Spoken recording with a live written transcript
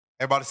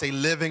Everybody say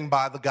living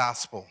by the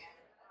gospel.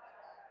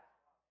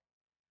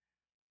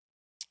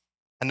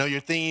 I know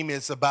your theme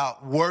is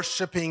about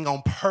worshiping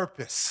on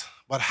purpose,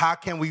 but how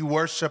can we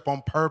worship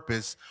on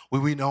purpose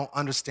when we don't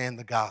understand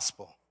the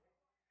gospel?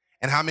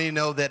 And how many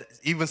know that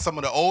even some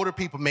of the older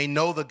people may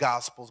know the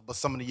gospels, but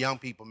some of the young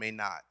people may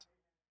not?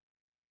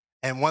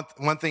 And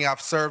one thing, I've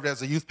served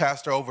as a youth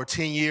pastor over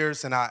 10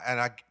 years, and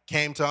I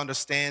came to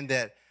understand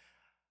that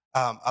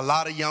a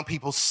lot of young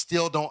people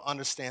still don't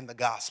understand the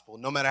gospel,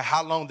 no matter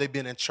how long they've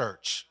been in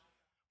church.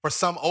 For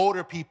some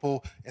older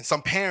people and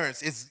some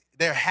parents,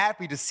 they're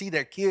happy to see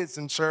their kids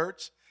in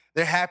church.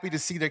 They're happy to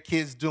see their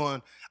kids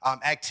doing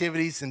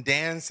activities and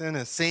dancing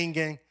and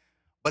singing,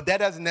 but that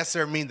doesn't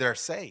necessarily mean they're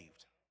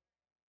saved.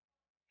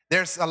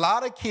 There's a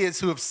lot of kids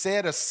who have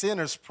said a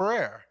sinner's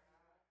prayer,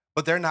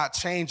 but they're not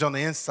changed on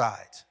the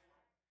inside.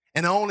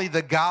 And only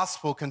the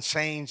gospel can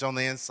change on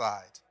the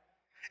inside.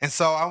 And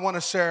so I want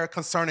to share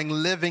concerning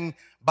living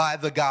by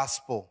the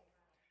gospel.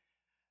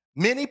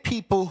 Many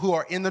people who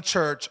are in the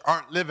church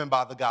aren't living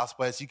by the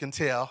gospel, as you can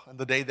tell in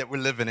the day that we're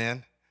living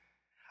in.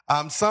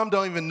 Some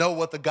don't even know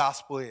what the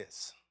gospel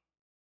is.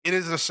 It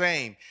is a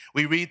shame.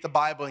 We read the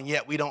Bible, and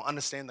yet we don't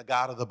understand the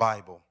God of the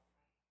Bible.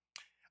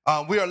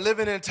 We are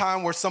living in a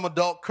time where some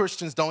adult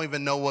Christians don't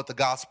even know what the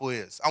gospel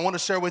is. I want to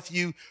share with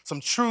you some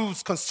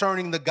truths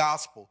concerning the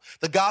gospel.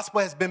 The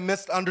gospel has been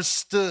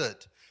misunderstood,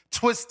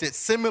 twisted,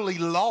 similarly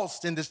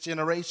lost in this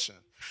generation.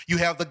 You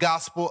have the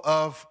gospel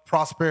of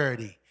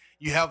prosperity.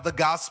 You have the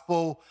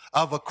gospel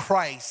of a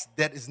Christ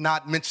that is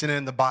not mentioned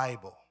in the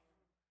Bible.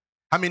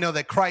 How many know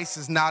that Christ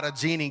is not a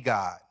genie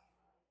God?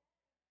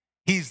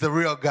 He's the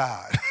real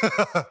God.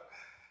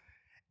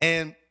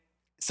 And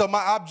so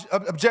my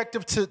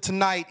objective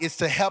tonight is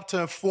to help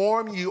to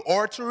inform you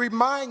or to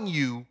remind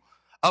you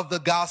of the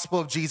gospel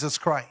of Jesus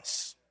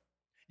Christ.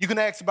 You can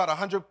ask about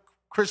 100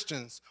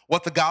 Christians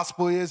what the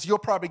gospel is. You'll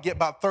probably get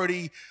about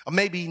 30 or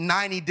maybe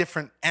 90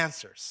 different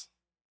answers.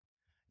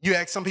 You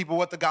ask some people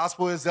what the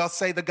gospel is, they'll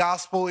say the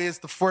gospel is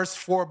the first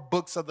 4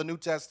 books of the New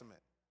Testament.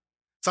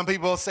 Some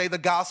people will say the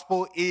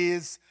gospel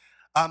is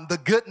the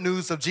good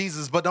news of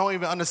Jesus, but don't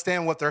even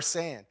understand what they're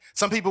saying.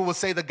 Some people will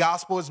say the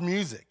gospel is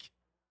music.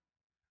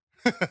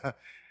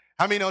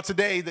 How many know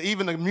today that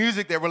even the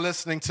music that we're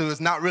listening to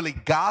is not really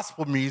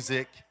gospel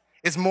music,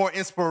 it's more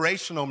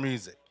inspirational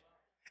music.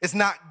 It's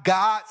not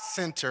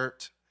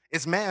God-centered,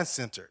 it's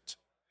man-centered.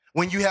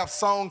 When you have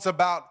songs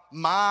about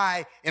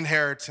my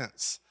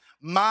inheritance,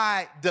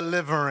 my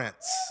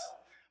deliverance,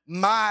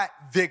 my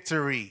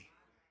victory,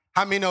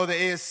 how many know that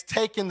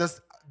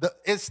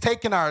it's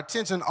taking our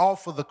attention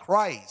off of the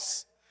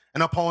Christ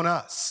and upon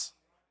us?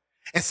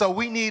 And so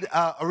we need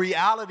a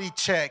reality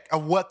check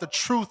of what the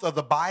truth of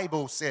the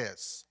Bible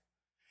says.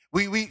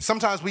 We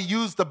sometimes we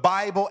use the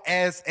Bible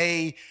as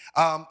a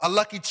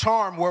lucky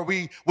charm where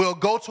we will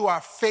go to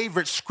our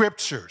favorite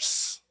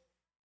scriptures,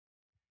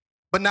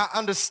 but not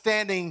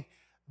understanding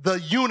the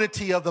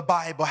unity of the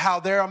Bible, how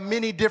there are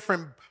many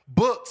different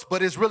books,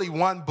 but it's really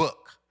one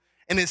book.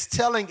 And it's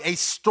telling a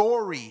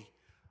story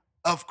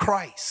of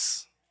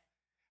Christ.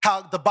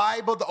 How the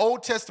Bible, the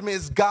Old Testament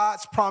is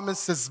God's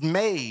promises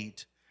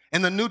made,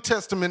 and the New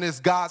Testament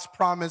is God's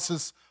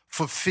promises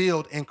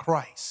fulfilled in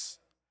Christ.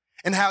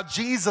 And how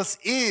Jesus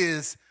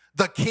is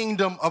the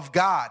kingdom of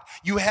God.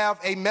 You have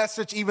a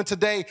message even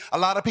today, a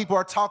lot of people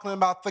are talking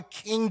about the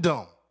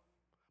kingdom,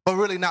 but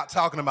really not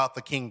talking about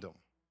the kingdom.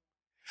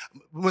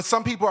 When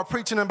some people are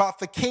preaching about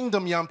the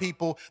kingdom, young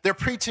people, they're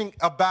preaching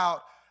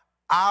about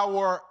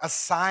our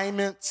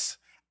assignments,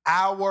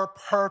 our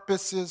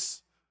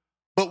purposes,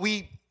 but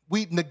we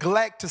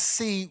neglect to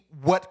see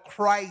what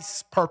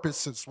Christ's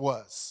purposes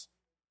was.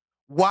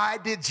 Why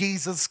did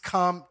Jesus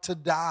come to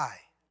die?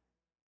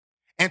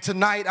 And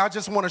tonight, I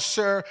just want to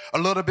share a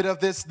little bit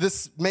of this.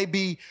 This may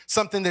be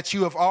something that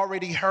you have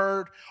already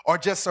heard or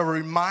just a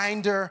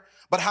reminder,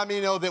 but how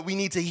many know that we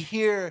need to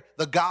hear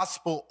the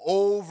gospel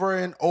over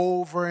and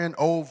over and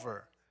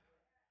over?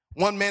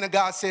 One man of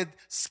God said,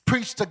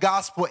 preach the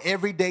gospel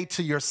every day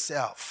to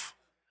yourself.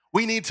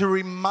 We need to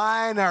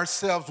remind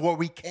ourselves where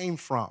we came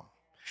from.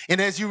 And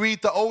as you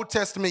read the Old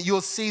Testament,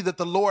 you'll see that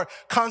the Lord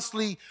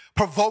constantly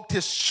provoked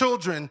his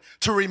children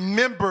to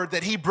remember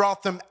that he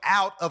brought them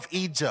out of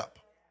Egypt.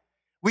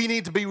 We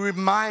need to be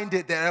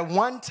reminded that at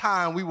one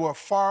time we were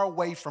far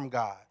away from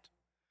God,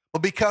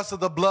 but because of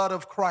the blood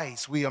of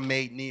Christ, we are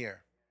made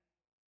near.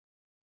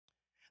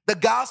 The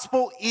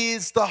gospel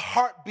is the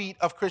heartbeat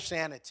of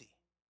Christianity.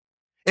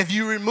 If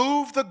you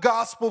remove the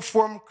gospel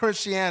from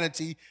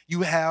Christianity,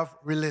 you have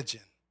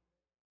religion.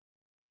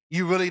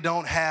 You really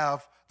don't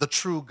have the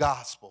true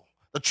gospel,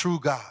 the true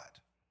God.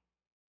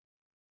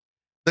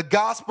 The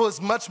gospel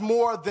is much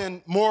more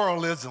than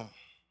moralism.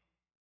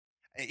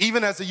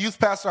 Even as a youth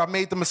pastor, I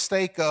made the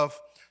mistake of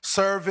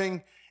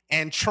serving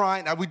and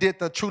trying. We did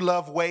the True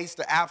Love Waste,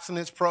 the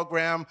abstinence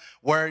program,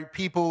 where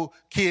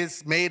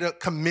kids made a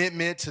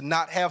commitment to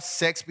not have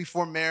sex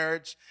before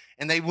marriage,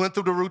 and they went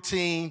through the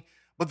routine,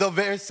 but the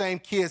very same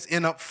kids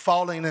end up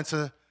falling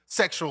into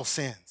sexual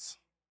sins.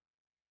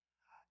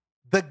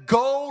 The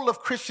goal of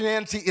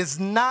Christianity is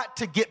not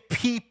to get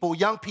people,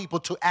 young people,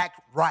 to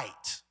act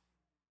right.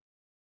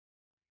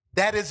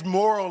 That is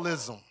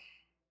moralism.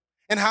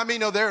 And how many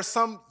know there are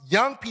some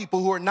young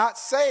people who are not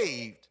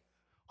saved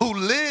who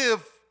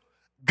live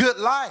good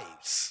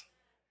lives?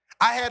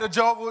 I had a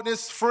Jehovah's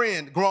Witness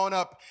friend growing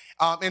up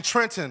in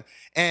Trenton,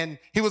 and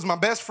he was my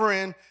best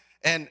friend.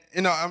 And,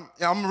 you know,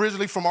 I'm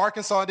originally from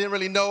Arkansas. I didn't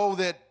really know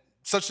that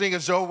such thing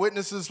as Jehovah's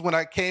Witnesses when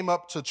I came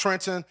up to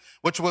Trenton,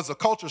 which was a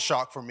culture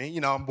shock for me.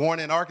 You know, I'm born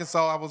in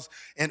Arkansas. I was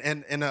in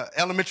an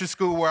elementary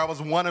school where I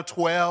was one of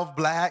 12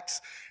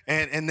 blacks.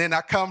 And then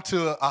I come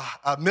to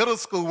a middle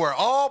school where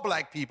all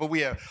black people, we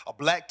have a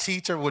black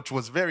teacher, which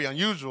was very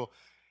unusual.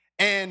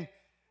 And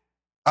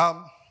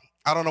I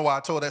don't know why I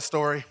told that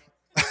story.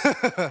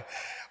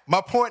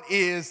 My point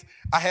is,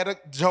 I had a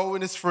Jehovah's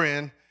Witness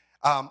friend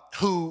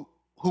who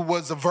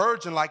was a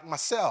virgin like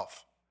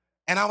myself.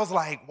 And I was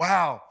like,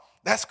 wow,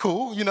 that's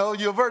cool. You know,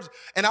 you're a virgin.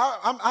 And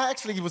I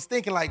actually was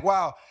thinking like,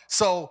 wow,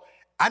 so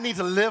I need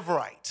to live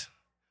right.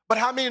 But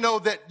how many know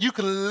that you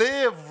can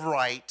live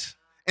right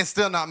and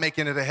still not make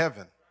it into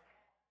heaven?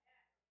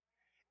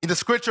 The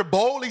scripture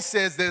boldly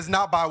says that it's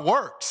not by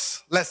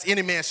works, lest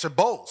any man should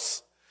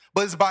boast,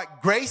 but it's by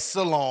grace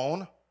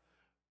alone,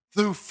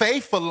 through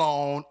faith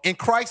alone, in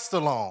Christ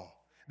alone,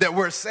 that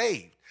we're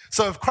saved.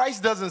 So if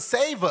Christ doesn't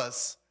save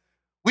us,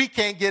 we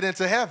can't get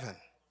into heaven.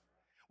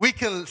 We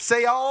can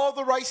say all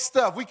the right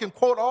stuff. We can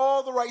quote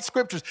all the right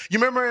scriptures. You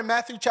remember in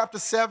Matthew chapter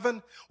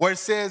 7, where it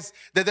says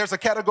that there's a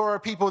category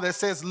of people that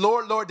says,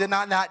 Lord, Lord, did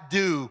I not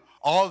do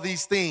all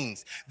these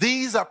things?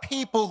 These are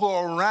people who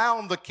are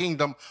around the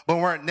kingdom, but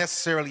weren't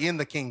necessarily in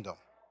the kingdom.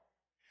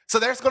 So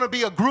there's going to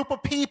be a group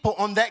of people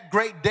on that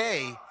great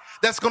day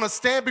that's going to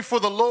stand before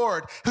the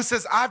Lord who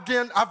says, I've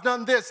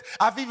done this.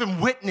 I've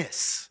even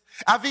witnessed.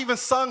 I've even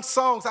sung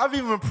songs. I've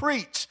even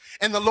preached.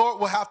 And the Lord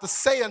will have to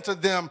say unto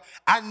them,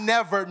 I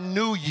never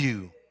knew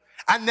you.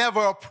 I never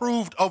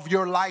approved of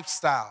your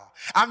lifestyle.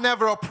 I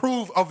never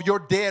approved of your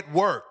dead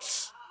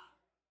works.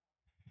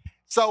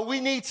 So we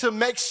need to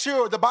make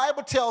sure, the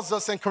Bible tells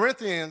us in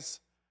Corinthians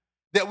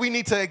that we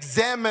need to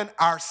examine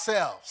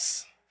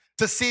ourselves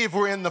to see if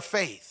we're in the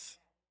faith.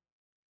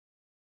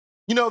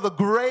 You know, the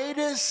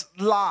greatest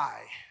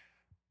lie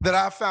that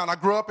I found, I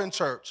grew up in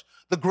church,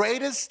 the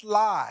greatest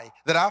lie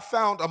that I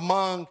found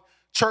among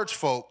church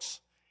folks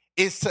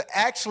is to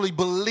actually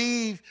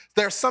believe,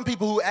 there are some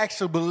people who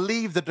actually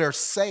believe that they're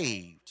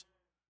saved,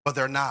 but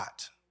they're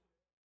not.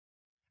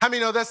 How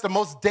many know that's the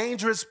most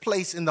dangerous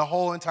place in the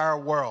whole entire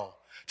world?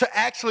 To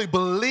actually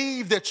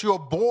believe that you're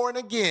born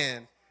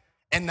again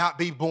and not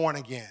be born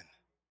again.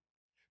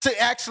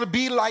 To actually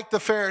be like the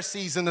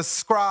Pharisees and the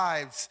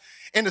scribes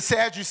and the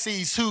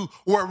Sadducees who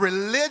were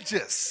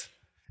religious,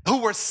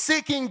 who were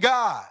seeking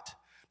God.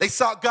 They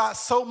sought God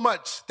so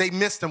much, they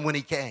missed him when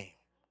he came.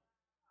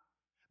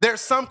 There are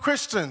some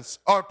Christians,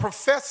 or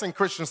professing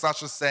Christians, I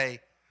should say,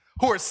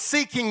 who are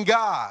seeking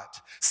God,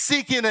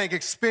 seeking an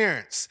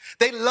experience.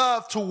 They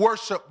love to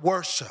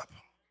worship.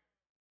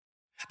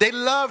 They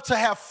love to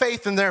have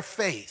faith in their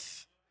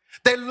faith.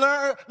 They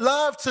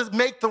love to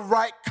make the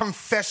right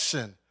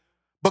confession,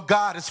 but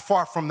God is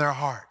far from their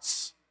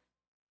hearts.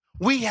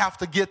 We have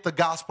to get the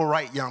gospel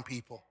right, young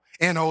people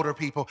and older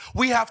people.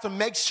 We have to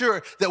make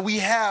sure that we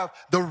have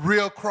the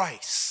real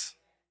Christ.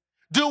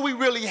 Do we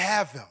really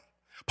have him?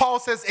 Paul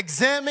says,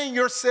 examine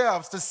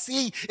yourselves to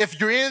see if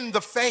you're in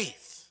the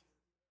faith.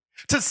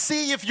 To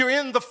see if you're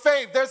in the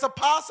faith. There's a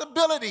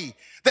possibility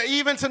that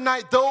even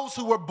tonight, those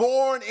who were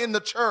born in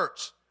the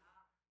church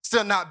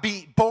still not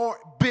be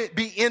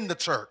in the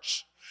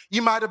church.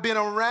 You might have been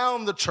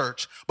around the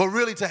church, but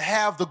really to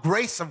have the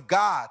grace of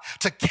God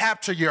to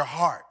capture your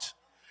heart.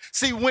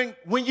 See, when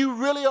you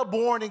really are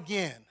born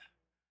again,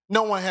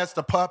 no one has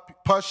to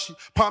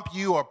pump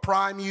you or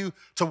prime you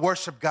to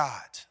worship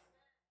God.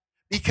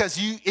 Because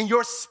you, in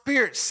your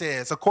spirit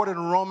says, according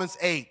to Romans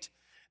 8,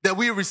 that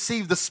we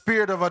receive the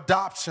spirit of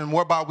adoption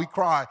whereby we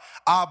cry,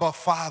 Abba,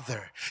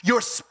 Father.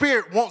 Your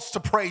spirit wants to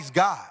praise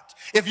God.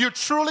 If you're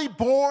truly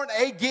born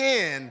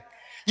again,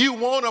 you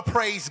want to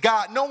praise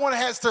God. No one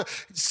has to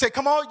say,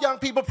 come on, young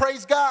people,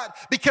 praise God,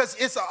 because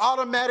it's an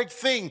automatic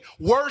thing.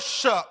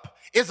 Worship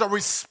is a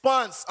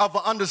response of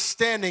an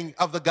understanding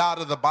of the God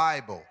of the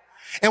Bible.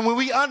 And when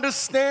we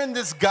understand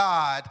this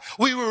God,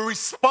 we will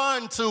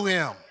respond to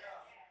him.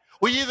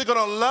 We're either going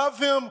to love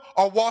him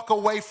or walk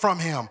away from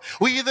him.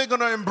 We're either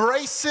going to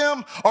embrace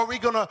him or we're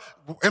going to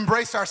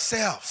embrace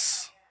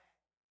ourselves.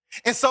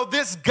 And so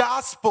this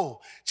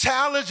gospel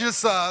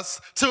challenges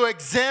us to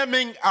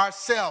examine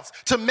ourselves,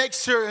 to make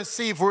sure and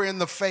see if we're in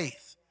the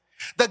faith.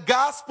 The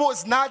gospel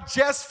is not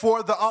just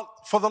for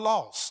the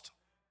lost.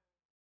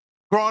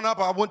 Growing up,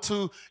 I went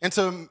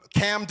into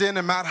Camden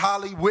and Mount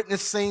Holly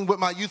witnessing with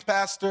my youth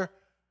pastor.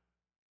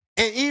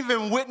 And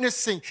even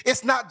witnessing,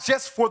 it's not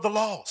just for the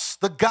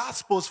lost. The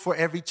gospel is for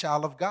every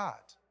child of God.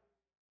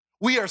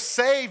 We are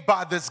saved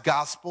by this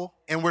gospel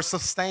and we're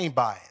sustained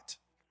by it.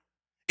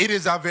 It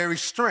is our very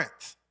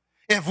strength.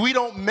 If we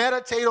don't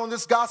meditate on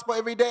this gospel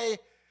every day,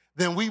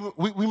 then we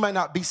might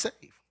not be saved.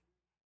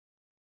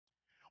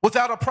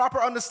 Without a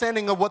proper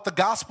understanding of what the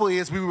gospel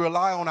is, we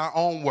rely on our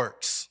own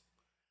works.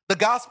 The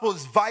gospel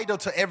is vital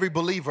to every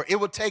believer. It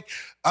would take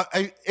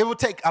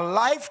a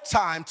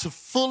lifetime to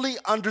fully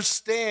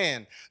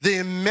understand the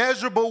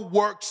immeasurable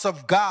works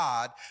of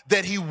God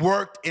that he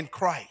worked in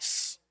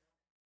Christ.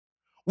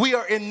 We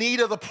are in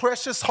need of the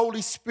precious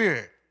Holy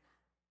Spirit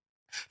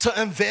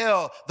to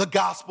unveil the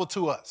gospel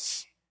to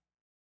us.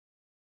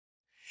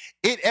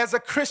 As a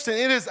Christian,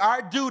 it is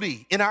our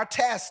duty and our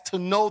task to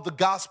know the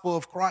gospel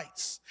of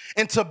Christ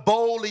and to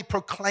boldly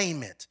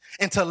proclaim it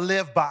and to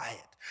live by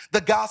it. The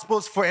gospel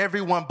is for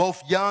everyone,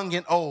 both young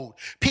and old.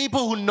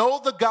 People who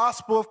know the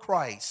gospel of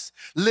Christ,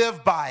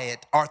 live by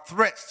it, are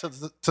threats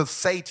to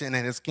Satan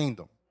and his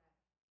kingdom.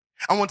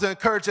 I want to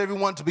encourage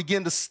everyone to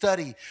begin to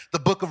study the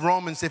book of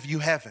Romans if you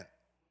haven't,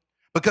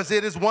 because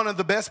it is one of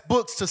the best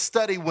books to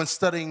study when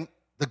studying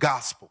the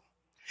gospel.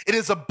 It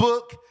is a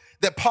book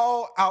that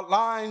Paul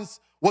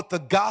outlines what the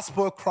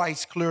gospel of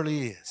Christ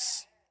clearly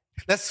is.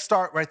 Let's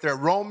start right there.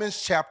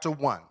 Romans chapter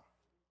 1.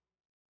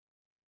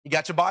 You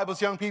got your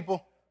Bibles, young people?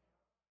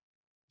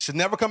 You should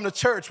never come to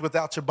church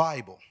without your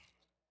Bible.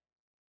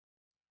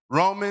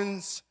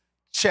 Romans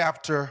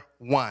chapter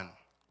 1.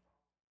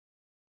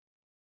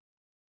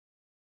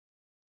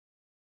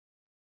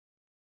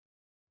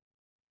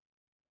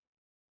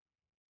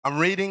 I'm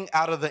reading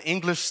out of the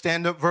English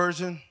Standard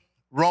Version.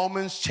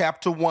 Romans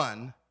chapter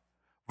 1,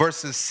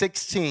 verses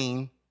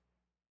 16.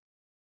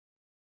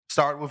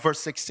 Start with verse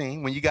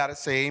 16. When you got it,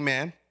 say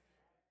amen.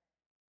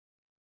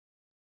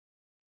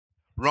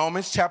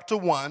 Romans chapter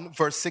 1,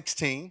 verse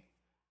 16.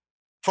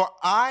 For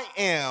I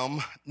am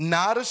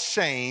not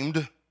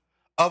ashamed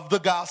of the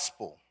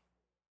gospel,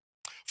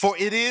 for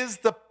it is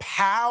the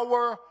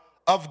power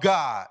of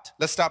God.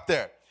 Let's stop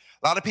there.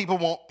 A lot of people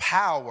want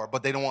power,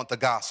 but they don't want the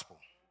gospel.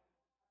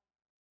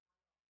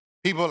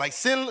 People are like,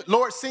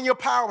 Lord, send your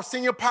power,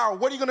 send your power.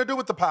 What are you going to do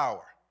with the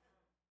power?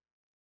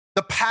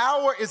 The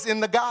power is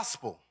in the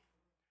gospel.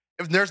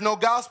 If there's no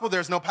gospel,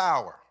 there's no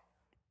power.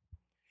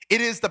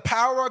 It is the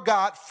power of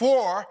God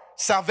for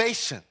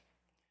salvation.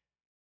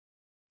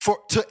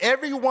 To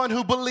everyone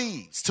who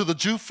believes, to the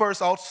Jew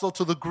first, also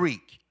to the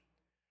Greek.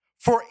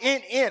 For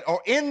in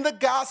the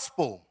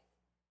gospel,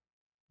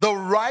 the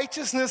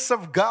righteousness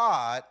of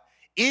God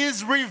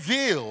is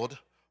revealed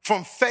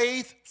from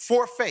faith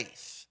for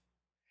faith.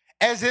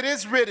 As it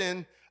is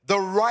written, the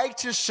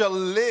righteous shall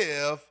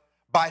live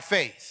by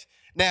faith.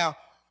 Now,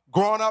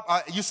 growing up,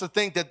 I used to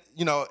think that,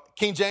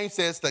 King James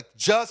says the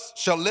just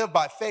shall live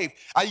by faith.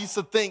 I used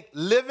to think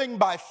living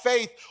by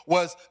faith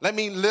was, let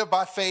me live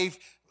by faith,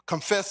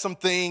 confess some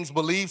things,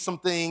 believe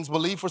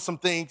for some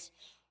things.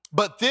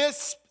 But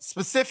this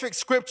specific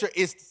scripture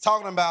is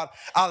talking about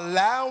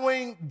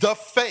allowing the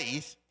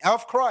faith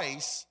of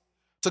Christ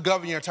to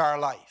govern your entire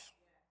life.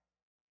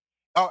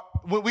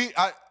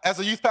 As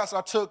a youth pastor,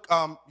 I took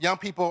young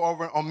people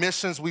over on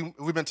missions. We've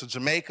been to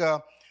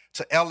Jamaica,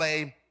 to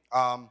LA,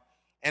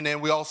 and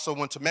then we also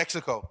went to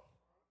Mexico.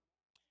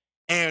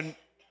 And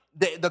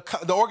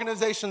the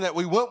organization that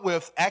we went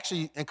with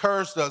actually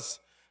encouraged us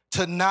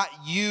to not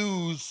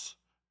use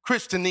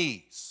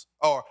Christianese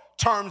or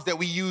terms that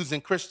we use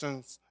in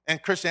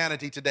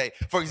Christianity today.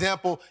 For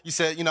example, you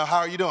said, how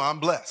are you doing?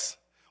 I'm blessed.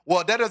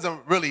 Well, that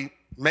doesn't really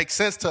make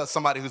sense to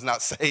somebody who's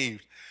not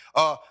saved.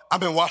 I've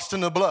been washed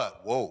in the blood.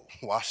 Whoa,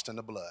 washed in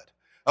the blood.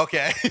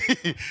 Okay.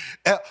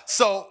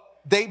 So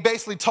they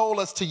basically told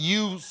us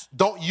to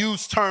don't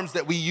use terms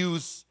that we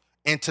use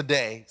in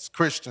today's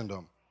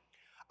Christendom.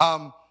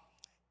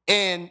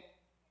 And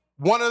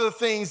one of the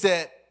things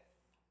that,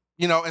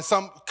 in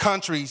some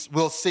countries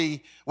we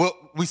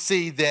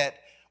see that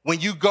when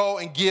you go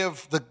and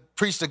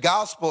preach the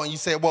gospel and you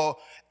say, well,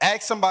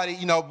 ask somebody,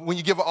 when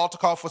you give an altar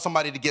call for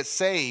somebody to get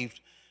saved,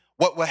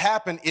 what will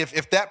happen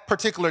if that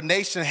particular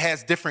nation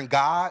has different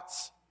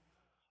gods,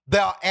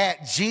 they'll add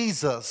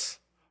Jesus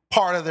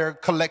part of their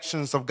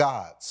collections of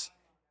gods.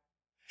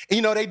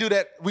 And, they do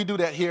that. We do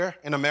that here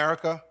in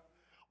America.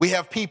 We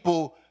have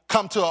people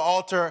come to an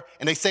altar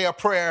and they say a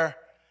prayer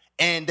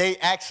and they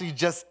actually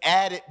just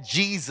added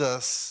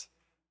Jesus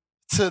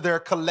to their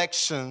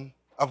collection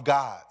of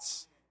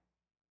gods.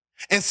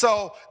 And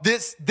so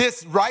this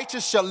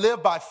righteous shall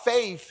live by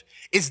faith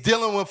is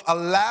dealing with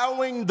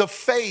allowing the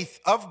faith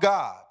of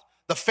God,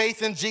 the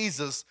faith in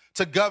Jesus,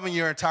 to govern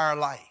your entire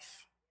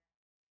life.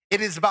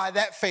 It is by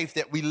that faith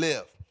that we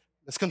live.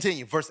 Let's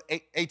continue. Verse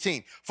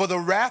 18. For the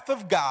wrath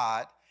of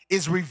God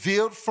is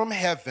revealed from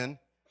heaven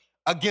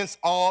against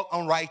all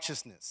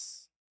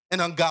unrighteousness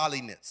and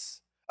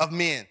ungodliness of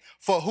men,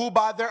 for who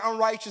by their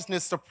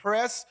unrighteousness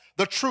suppress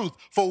the truth.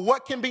 For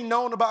what can be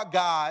known about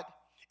God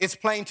is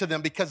plain to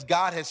them because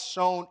God has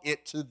shown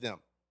it to them.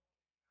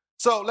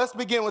 So let's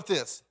begin with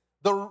this.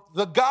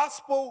 The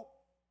gospel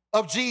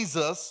of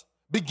Jesus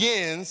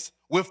begins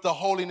with the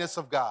holiness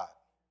of God.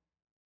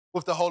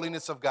 With the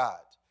holiness of God.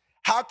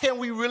 How can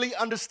we really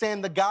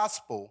understand the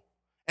gospel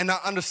and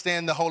not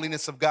understand the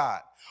holiness of God?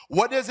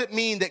 What does it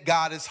mean that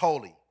God is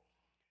holy?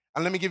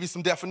 And let me give you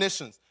some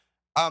definitions.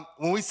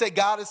 When we say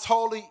God is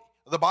holy,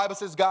 the Bible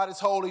says God is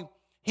holy,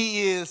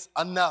 he is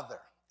another.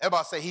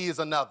 Everybody say he is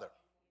another.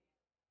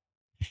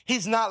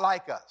 He's not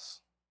like us.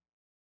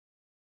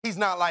 He's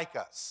not like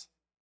us.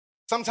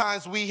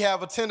 Sometimes we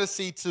have a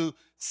tendency to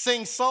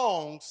sing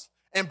songs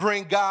and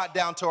bring God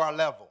down to our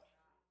level.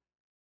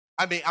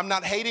 I mean, I'm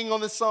not hating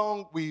on this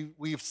song.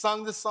 We've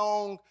sung this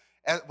song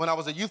when I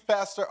was a youth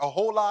pastor a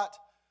whole lot.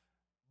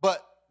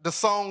 But the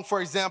song,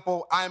 for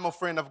example, I Am a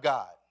Friend of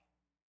God.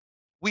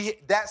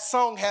 That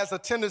song has a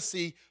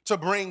tendency to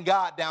bring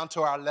God down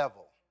to our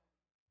level.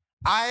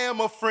 I am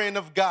a friend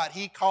of God.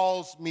 He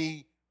calls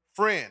me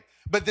friend.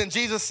 But then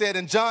Jesus said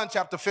in John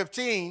chapter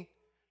 15,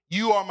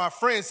 you are my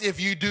friends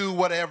if you do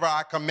whatever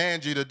I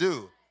command you to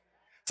do.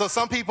 So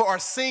some people are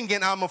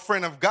singing, I'm a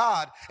friend of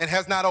God, and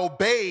has not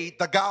obeyed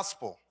the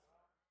gospel.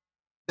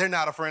 They're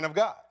not a friend of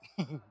God.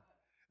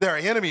 They're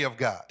an enemy of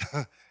God.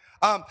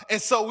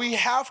 And so we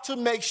have to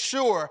make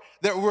sure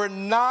that we're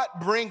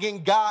not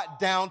bringing God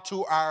down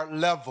to our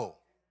level.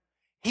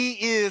 He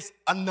is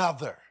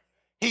another.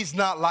 He's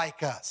not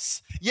like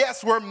us.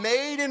 Yes, we're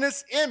made in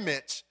his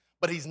image,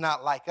 but he's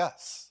not like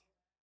us.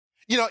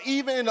 You know,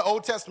 even in the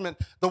Old Testament,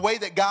 the way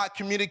that God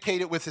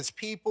communicated with his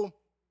people,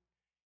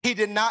 he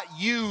did not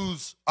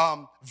use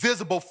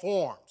visible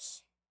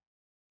forms.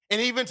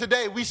 And even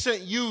today, we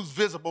shouldn't use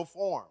visible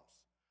forms.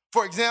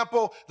 For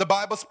example, the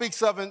Bible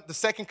speaks of in the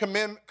second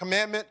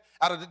commandment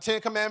out of the 10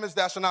 commandments,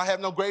 thou shalt not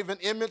have no graven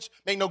image,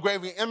 make no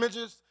graven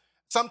images.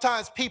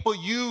 Sometimes people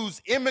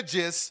use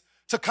images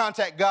to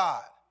contact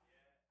God.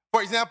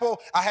 For example,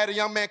 I had a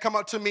young man come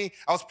up to me.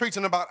 I was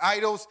preaching about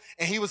idols,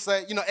 and he would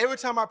say, you know, every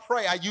time I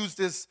pray, I use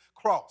this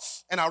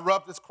cross, and I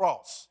rub this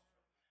cross.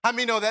 How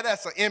many know that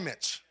that's an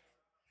image?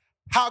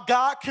 How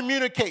God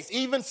communicates,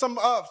 even some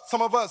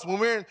of us,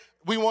 when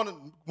we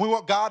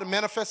want God to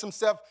manifest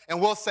himself, and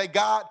we'll say,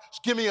 God,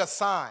 give me a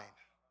sign.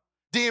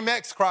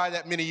 DMX cried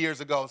that many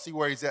years ago. See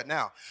where he's at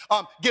now.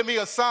 Give me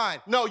a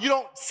sign. No, you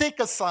don't seek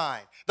a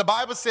sign. The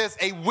Bible says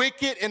a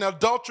wicked and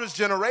adulterous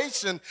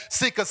generation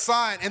seek a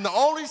sign. And the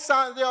only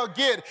sign they'll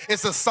get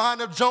is the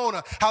sign of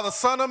Jonah, how the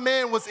Son of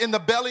Man was in the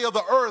belly of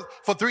the earth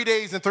for 3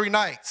 days and 3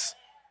 nights.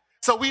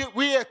 So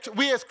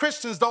we as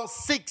Christians don't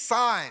seek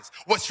signs.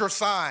 What's your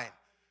sign?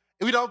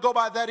 We don't go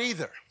by that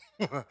either.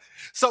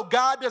 So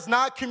God does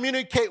not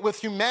communicate with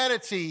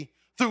humanity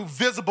through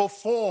visible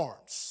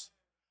forms.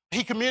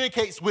 He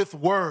communicates with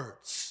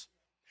words.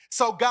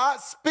 So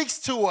God speaks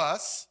to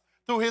us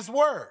through his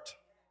word.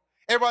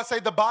 Everybody say,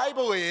 the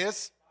Bible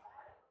is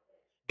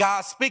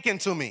God speaking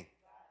to me.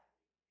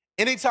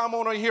 Anytime I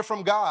want to hear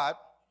from God,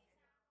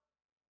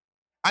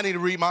 I need to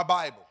read my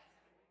Bible.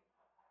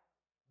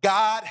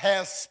 God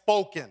has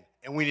spoken,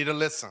 and we need to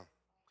listen.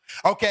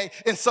 Okay,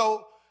 and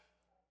so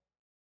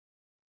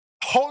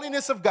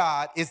holiness of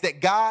God is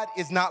that God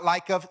is not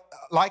like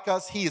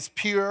us. He is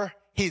pure.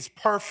 He is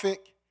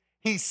perfect.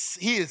 He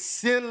is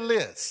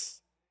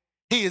sinless.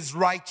 He is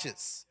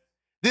righteous.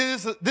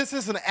 This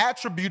is an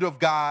attribute of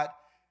God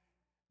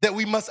that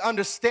we must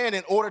understand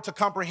in order to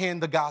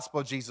comprehend the gospel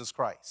of Jesus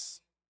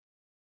Christ.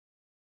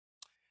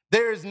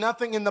 There is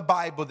nothing in the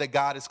Bible that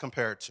God is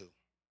compared to.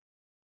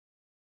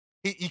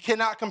 You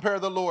cannot compare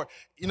the Lord.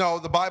 You know,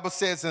 the Bible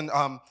says in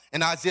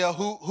Isaiah,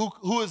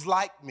 who is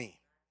like me?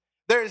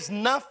 There is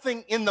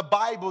nothing in the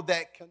Bible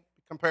that can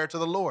compare to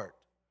the Lord.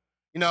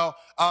 You know,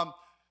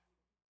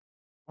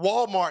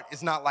 Walmart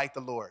is not like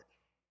the Lord.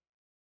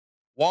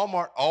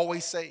 Walmart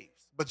always saves,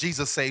 but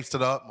Jesus saves to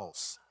the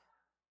utmost.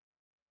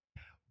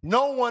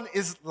 No one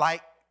is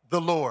like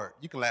the Lord.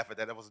 You can laugh at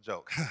that. That was a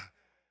joke.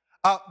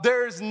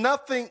 There is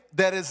nothing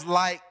that is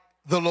like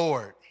the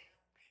Lord.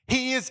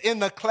 He is in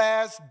the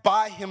class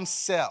by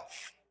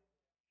himself.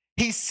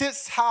 He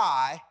sits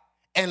high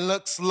and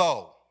looks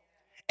low.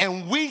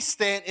 And we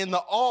stand in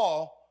the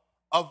awe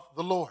of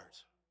the Lord.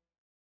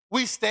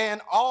 We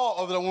stand in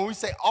awe of them. When we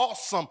say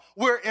awesome,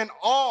 we're in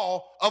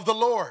awe of the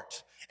Lord.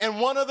 And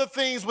one of the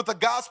things with the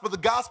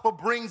gospel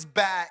brings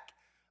back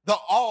the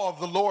awe of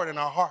the Lord in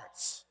our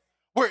hearts.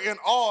 We're in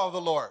awe of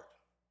the Lord.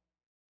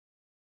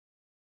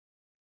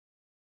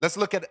 Let's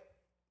look at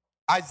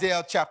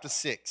Isaiah chapter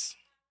 6.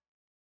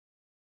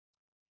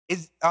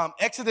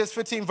 Exodus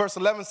 15 verse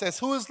 11 says,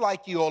 who is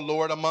like you, O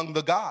Lord, among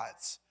the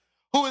gods?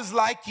 Who is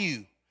like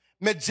you,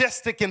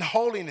 majestic in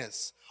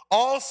holiness,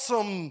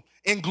 awesome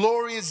in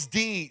glorious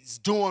deeds,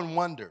 doing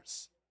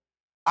wonders?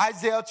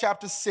 Isaiah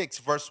chapter 6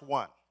 verse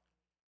 1.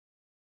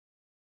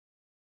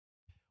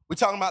 We're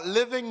talking about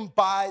living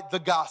by the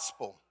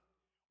gospel.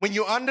 When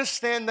you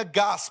understand the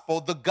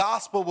gospel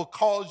will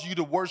cause you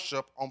to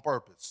worship on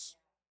purpose.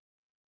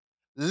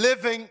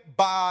 Living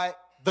by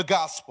the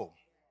gospel.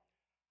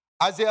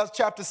 Isaiah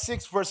chapter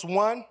 6 verse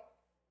 1.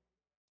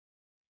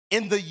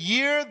 In the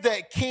year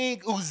that King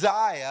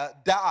Uzziah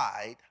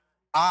died,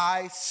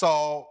 I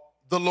saw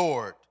the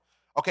Lord.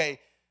 Okay,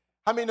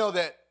 how many know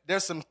that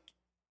there's some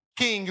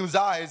King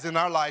Uzziahs in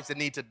our lives that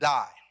need to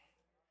die?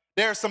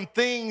 There are some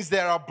things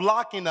that are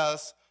blocking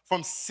us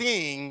from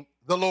seeing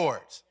the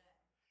Lord.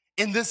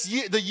 In this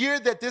year, the year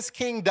that this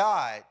king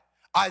died,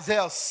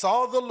 Isaiah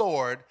saw the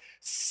Lord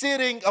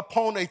sitting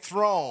upon a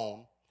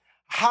throne,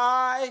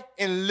 high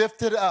and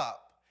lifted up,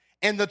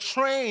 and the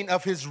train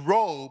of his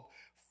robe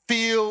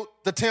filled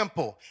the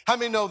temple. How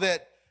many know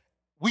that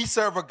We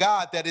serve a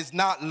God that is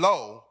not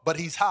low, but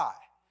he's high.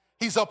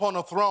 He's up on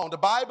a throne. The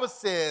Bible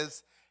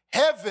says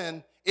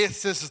heaven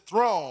is his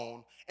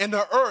throne and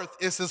the earth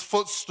is his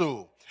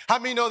footstool. How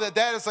many know that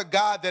that is a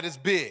God that is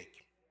big?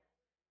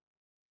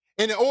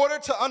 And in order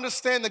to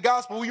understand the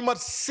gospel, we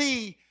must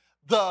see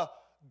the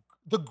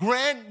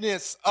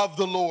grandness of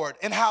the Lord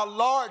and how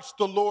large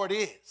the Lord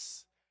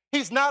is.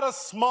 He's not a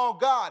small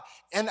God.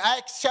 In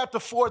Acts chapter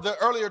 4, the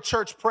earlier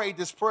church prayed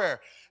this prayer. It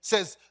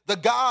says, the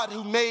God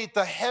who made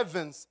the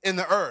heavens and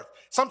the earth.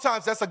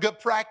 Sometimes that's a good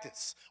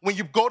practice. When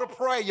you go to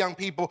pray, young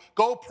people,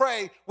 go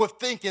pray with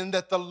thinking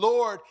that the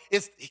Lord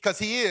is, because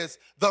he is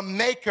the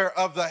maker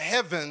of the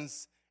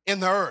heavens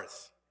and the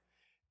earth.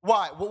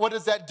 Why? What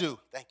does that do?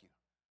 Thank you.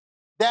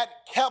 That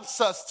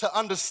helps us to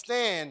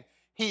understand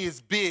he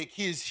is big,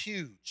 he is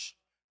huge.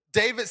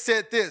 David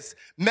said this,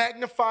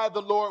 magnify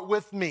the Lord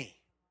with me.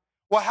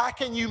 Well, how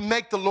can you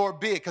make the Lord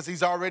big? Because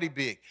he's already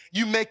big.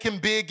 You make him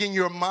big in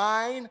your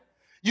mind.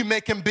 You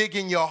make him big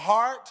in your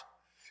heart.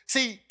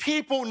 See,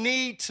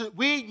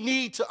 we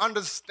need to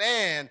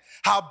understand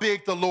how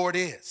big the Lord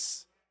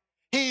is.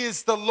 He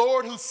is the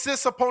Lord who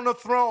sits upon the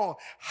throne,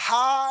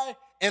 high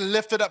and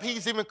lifted up.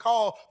 He's even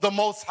called the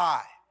Most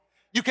High.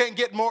 You can't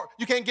get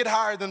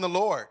higher than the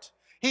Lord.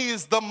 He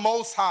is the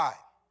Most High.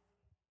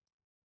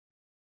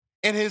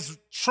 And his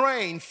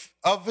train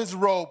of his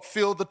robe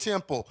filled the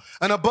temple.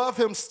 And above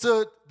him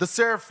stood the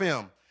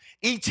seraphim.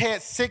 Each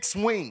had 6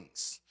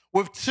 wings.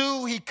 With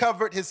 2, he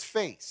covered his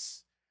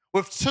face.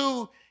 With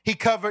 2, he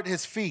covered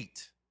his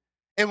feet.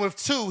 And with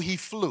 2, he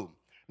flew.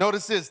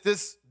 Notice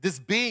these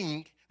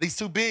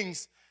 2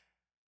 beings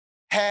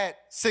had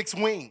 6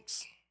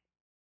 wings.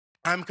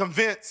 I'm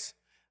convinced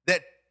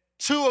that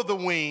 2 of the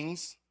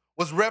wings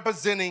was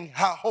representing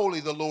how holy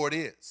the Lord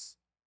is.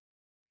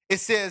 It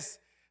says,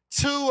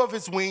 2 of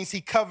his wings,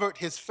 he covered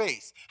his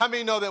face. How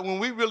many know that when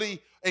we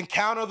really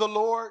encounter the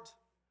Lord,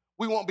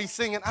 we won't be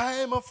singing, I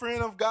am a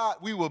friend of God.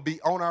 We will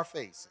be on our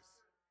faces.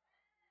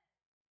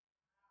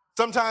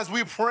 Sometimes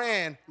we're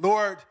praying,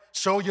 Lord,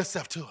 show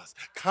yourself to us.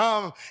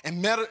 Come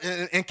and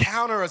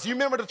encounter us. You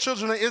remember the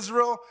children of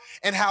Israel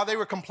and how they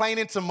were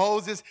complaining to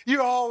Moses?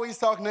 You're always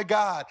talking to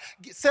God.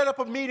 Set up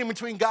a meeting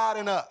between God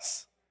and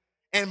us.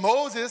 And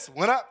Moses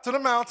went up to the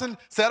mountain,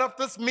 set up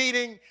this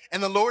meeting,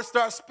 and the Lord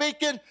started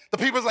speaking. The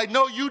people's like,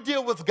 no, you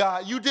deal with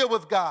God. You deal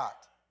with God.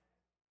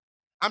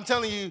 I'm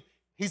telling you,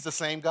 he's the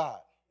same God.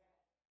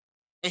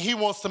 And he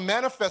wants to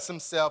manifest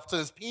himself to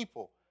his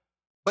people.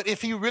 But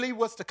if he really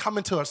was to come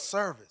into a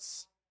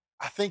service,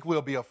 I think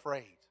we'll be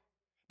afraid.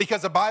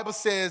 Because the Bible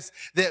says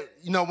that,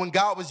 when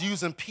God was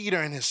using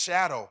Peter in his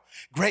shadow,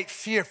 great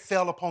fear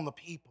fell upon the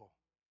people.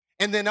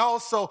 And then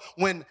also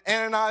when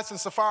Ananias and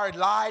Sapphira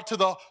lied to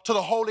the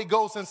Holy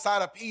Ghost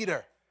inside of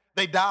Peter,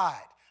 they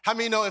died. How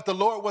many know if the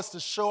Lord was to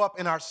show up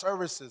in our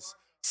services,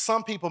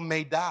 some people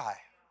may die?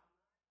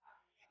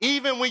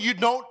 Even when you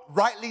don't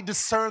rightly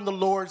discern the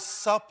Lord's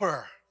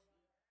Supper,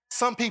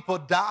 some people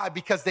die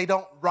because they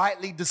don't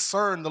rightly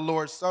discern the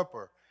Lord's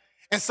Supper.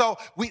 And so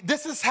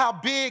this is how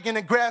big and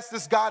aggressive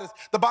this God is.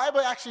 The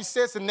Bible actually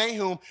says in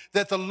Nahum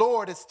that the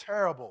Lord is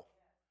terrible.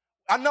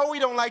 I know we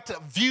don't like to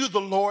view the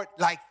Lord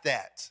like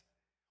that.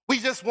 We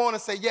just want to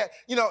say,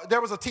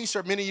 there was a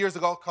t-shirt many years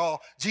ago called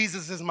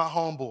Jesus is my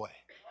homeboy.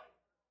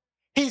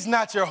 He's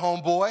not your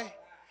homeboy.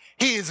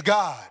 He is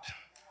God.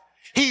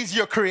 He's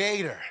your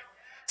creator.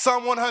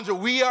 Psalm 100,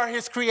 we are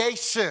his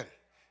creation.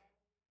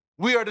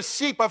 We are the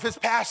sheep of his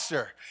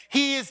pasture.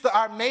 He is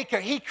our maker.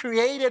 He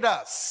created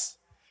us.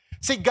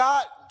 See,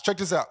 God, check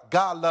this out.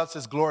 God loves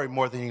his glory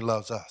more than he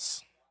loves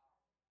us.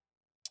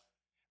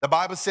 The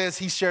Bible says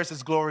he shares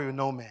his glory with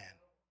no man.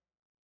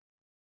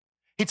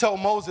 He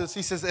told Moses,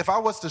 he says, if I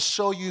was to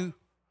show you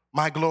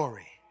my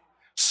glory,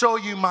 show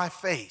you my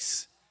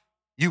face,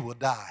 you will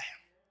die.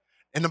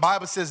 And the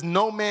Bible says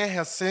no man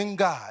has seen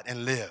God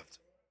and lived.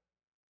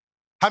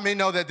 How many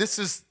know that this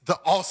is the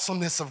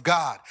awesomeness of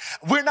God?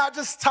 We're not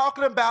just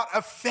talking about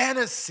a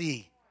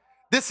fantasy.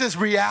 This is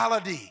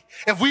reality.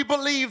 If we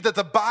believe that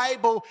the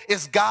Bible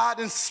is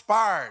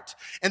God-inspired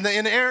and the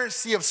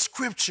inerrancy of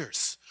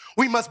scriptures,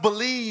 we must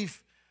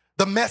believe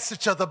the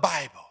message of the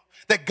Bible,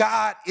 that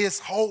God is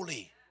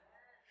holy.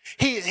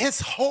 His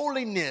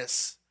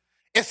holiness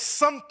is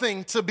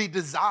something to be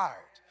desired.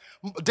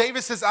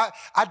 David says,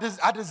 I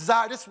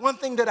desire, this one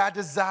thing that I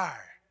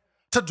desire,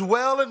 to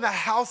dwell in the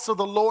house of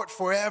the Lord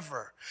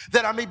forever,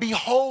 that I may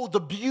behold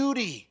the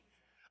beauty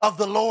of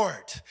the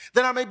Lord,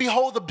 that I may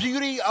behold the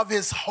beauty of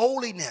his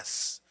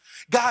holiness.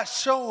 God,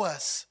 show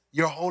us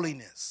your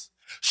holiness.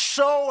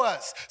 Show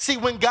us. See,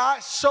 when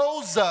God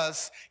shows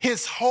us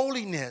his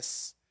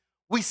holiness,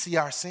 we see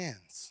our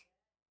sins.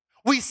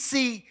 We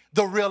see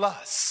the real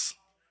us.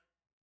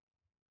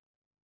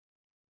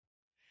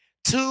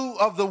 2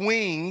 of the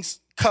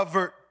wings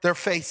covered their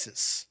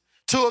faces.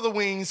 2 of the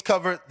wings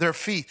covered their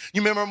feet.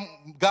 You remember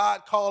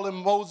God calling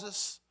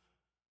Moses?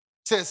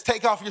 Says,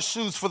 take off your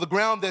shoes, for the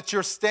ground that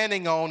you're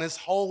standing on is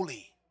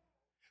holy.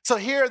 So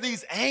here are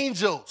these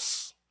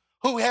angels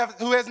who have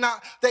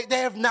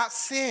not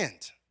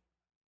sinned.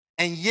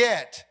 And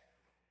yet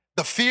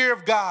The fear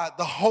of God,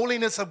 the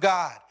holiness of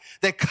God.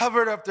 They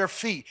covered up their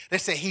feet. They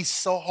said, he's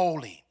so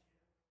holy.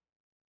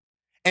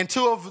 And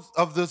two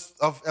of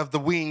the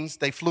wings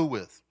they flew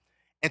with.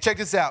 And check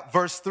this out,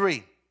 verse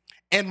 3.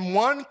 And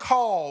one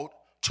called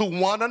to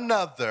one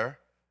another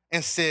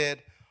and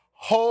said,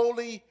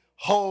 holy,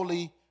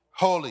 holy,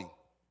 holy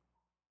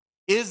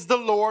is the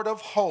Lord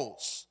of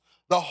hosts.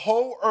 The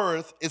whole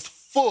earth is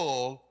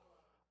full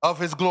of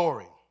his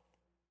glory.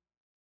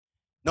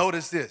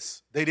 Notice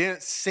this. They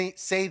didn't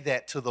say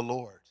that to the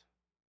Lord.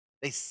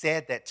 They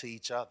said that to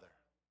each other.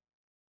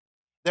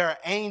 There are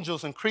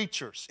angels and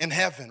creatures in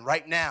heaven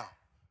right now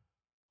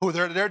who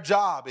their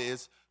job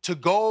is to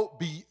go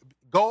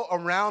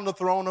around the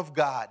throne of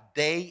God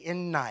day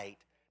and night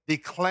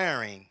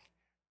declaring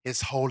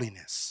his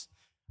holiness.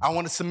 I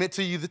want to submit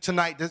to you that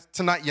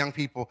tonight, young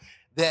people,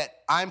 that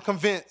I'm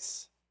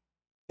convinced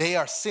they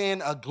are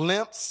seeing a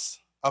glimpse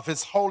of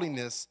his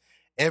holiness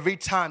every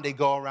time they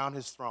go around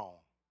his throne.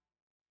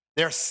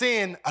 They're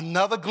seeing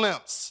another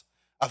glimpse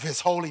of his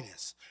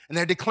holiness. And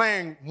they're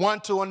declaring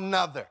one to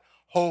another,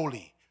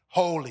 holy,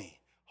 holy,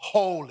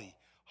 holy,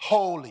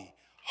 holy,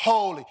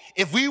 holy.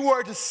 If we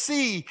were to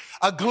see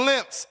a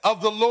glimpse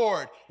of the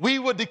Lord, we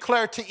would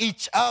declare to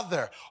each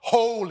other,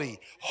 holy,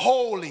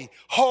 holy,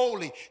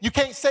 holy. You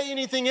can't say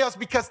anything else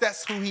because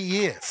that's who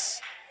he is.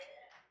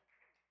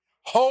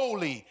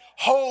 Holy,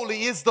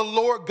 holy is the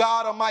Lord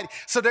God Almighty.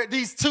 So that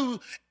these two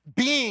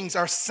beings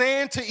are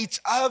saying to each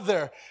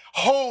other,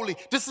 holy.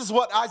 This is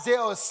what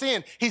Isaiah is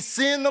seeing. He's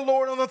seeing the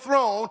Lord on the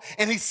throne,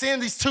 and he's seeing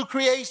these two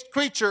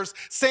creatures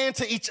saying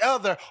to each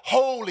other,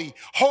 holy,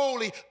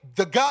 holy.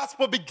 The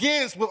gospel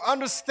begins with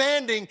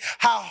understanding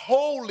how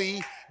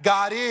holy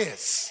God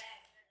is.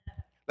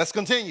 Let's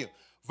continue.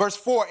 Verse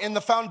 4, and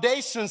the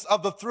foundations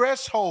of the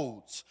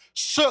thresholds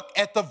shook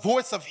at the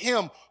voice of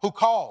him who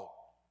called,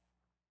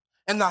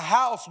 and the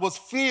house was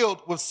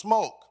filled with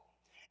smoke.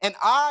 And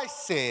I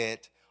said,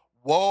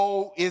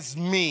 woe is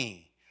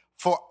me,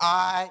 for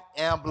I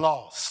am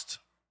lost.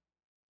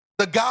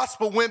 The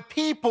gospel, when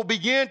people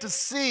begin to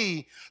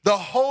see the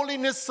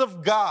holiness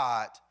of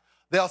God,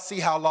 they'll see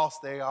how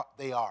lost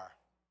they are.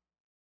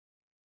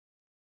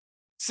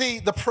 See,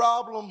 the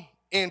problem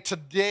in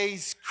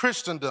today's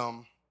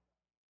Christendom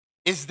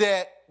is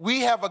that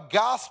we have a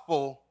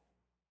gospel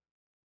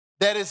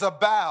that is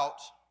about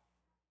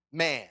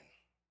man.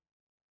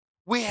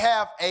 We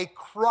have a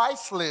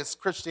Christless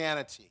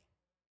Christianity.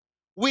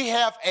 We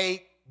have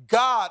a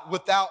God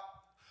without,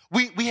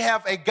 we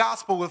have a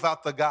gospel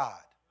without the God.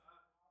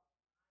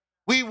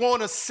 We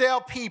want to sell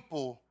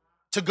people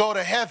to go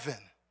to heaven,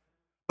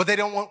 but they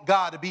don't want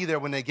God to be there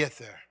when they get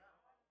there.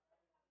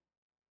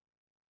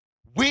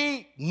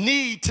 We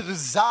need to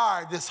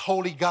desire this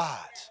holy God.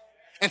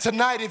 And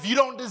tonight, if you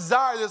don't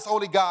desire this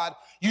holy God,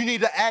 you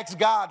need to ask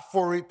God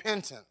for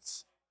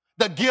repentance,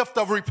 the gift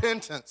of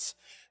repentance.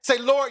 Say,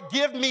 Lord,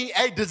 give me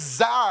a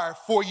desire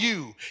for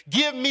you.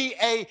 Give me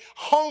a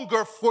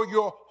hunger for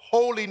your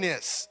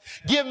holiness.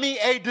 Give me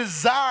a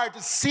desire to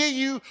see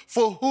you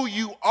for who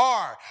you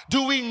are.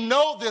 Do we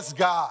know this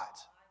God?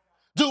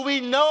 Do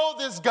we know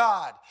this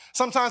God?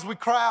 Sometimes we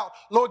cry out,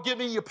 Lord, give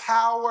me your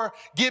power,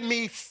 give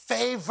me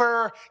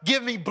favor,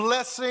 give me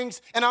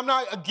blessings. And I'm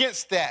not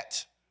against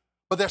that.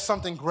 But there's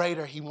something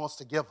greater he wants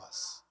to give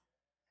us.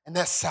 And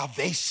that's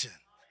salvation.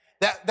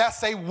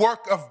 That's a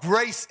work of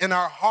grace in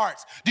our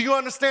hearts. Do you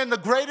understand the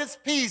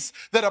greatest peace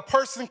that a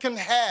person can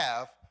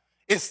have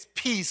is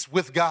peace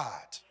with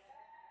God?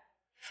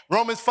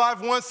 Romans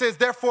 5:1 says,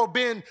 therefore,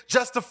 being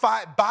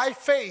justified by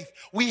faith,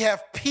 we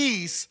have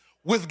peace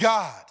with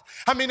God.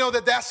 How many know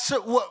that that's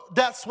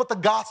what the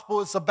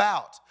gospel is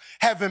about?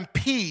 Having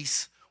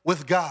peace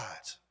with God.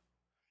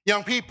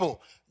 Young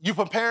people, you're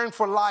preparing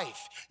for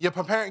life. You're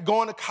preparing,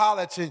 going to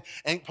college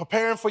and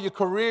preparing for your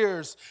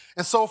careers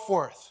and so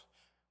forth.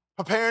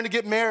 Preparing to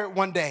get married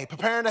one day,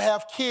 preparing to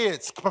have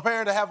kids,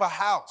 preparing to have a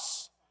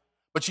house.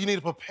 But you need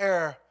to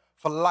prepare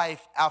for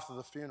life after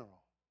the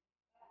funeral.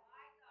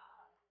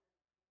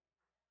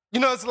 You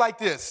know, it's like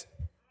this.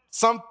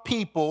 Some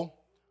people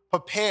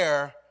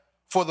prepare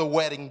for the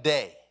wedding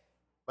day,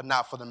 but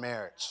not for the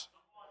marriage.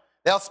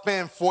 They'll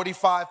spend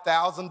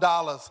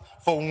 $45,000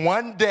 for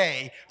one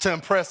day to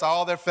impress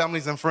all their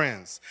families and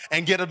friends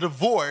and get a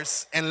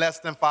divorce in less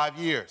than 5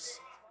 years.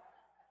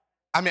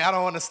 I mean, I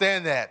don't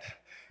understand that.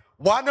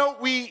 Why don't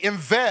we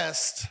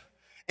invest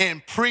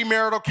in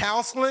premarital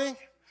counseling,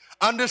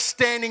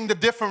 understanding the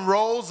different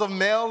roles of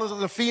males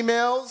and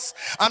females,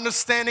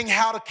 understanding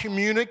how to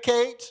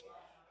communicate,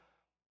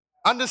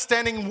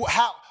 understanding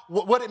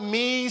what it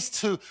means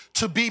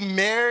to be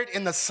married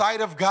in the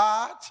sight of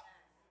God,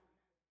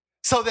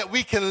 so that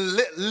we can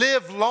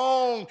live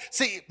long.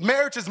 See,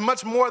 marriage is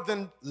much more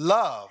than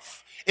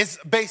love. It's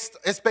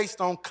based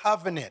on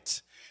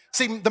covenant.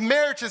 See, the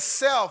marriage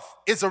itself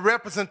is a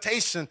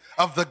representation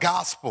of the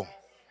gospel,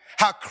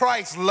 how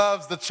Christ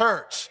loves the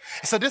church.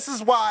 So this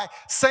is why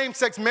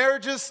same-sex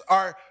marriages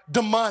are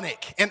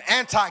demonic and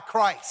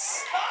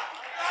anti-Christ,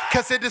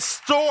 because it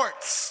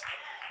distorts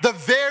the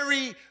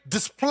very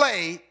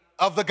display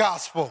of the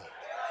gospel.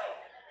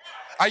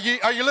 Are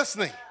you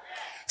listening?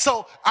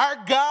 So our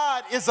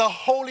God is a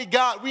holy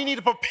God. We need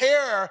to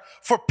prepare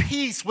for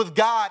peace with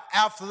God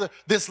after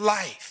this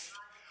life.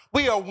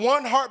 We are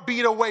one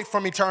heartbeat away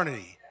from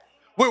eternity.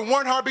 We're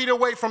one heartbeat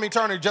away from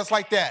eternity, just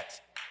like that.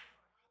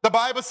 The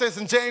Bible says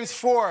in James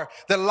 4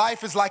 that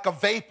life is like a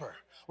vapor.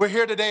 We're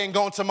here today and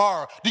going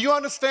tomorrow. Do you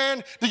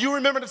understand? Do you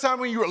remember the time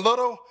when you were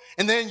little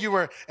and then you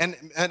were in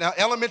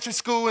elementary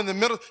school in the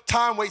middle?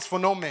 Time waits for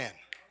no man.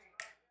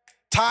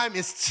 Time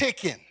is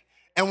ticking.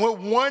 And we're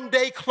one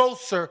day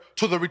closer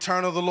to the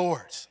return of the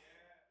Lord.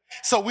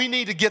 So we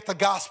need to get the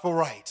gospel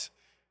right.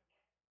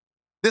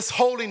 This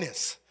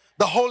holiness,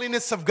 the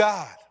holiness of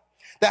God,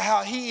 that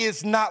how he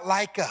is not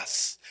like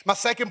us. My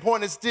second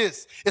point is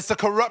this. It's the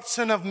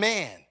corruption of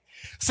man.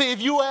 See,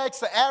 if you ask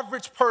the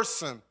average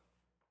person,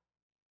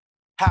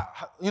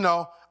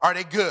 are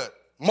they good?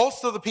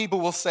 Most of the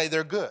people will say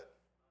they're good.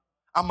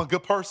 I'm a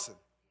good person.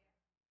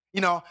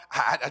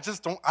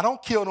 I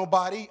don't kill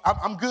nobody.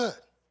 I'm good.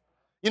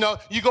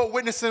 You go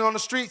witnessing on the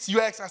streets, you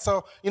ask,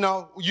 so,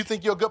 you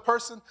think you're a good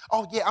person?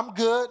 Oh, yeah, I'm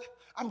good.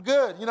 I'm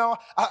good.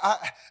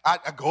 I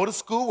go to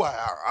school.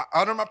 I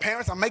honor my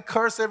parents. I may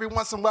curse every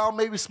once in a while,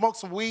 maybe smoke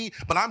some weed,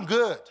 but I'm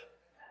good.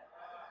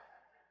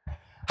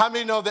 How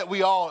many know that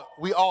we all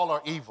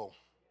are evil?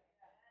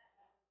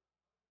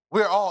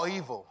 We're all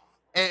evil.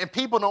 And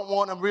people don't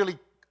want to really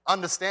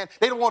understand.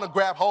 They don't want to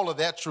grab hold of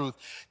that truth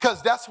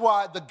because that's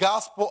why the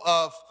gospel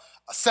of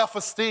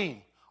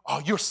self-esteem,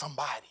 oh, you're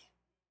somebody.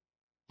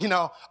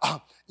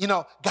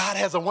 God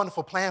has a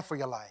wonderful plan for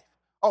your life.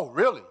 Oh,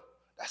 really?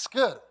 That's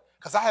good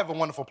because I have a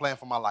wonderful plan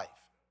for my life.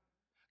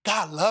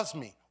 God loves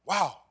me.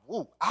 Wow.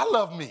 Ooh, I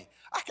love me.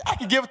 I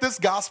can give this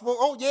gospel.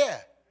 Oh, yeah.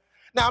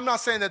 Now, I'm not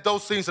saying that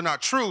those things are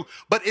not true,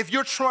 but if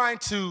you're trying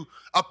to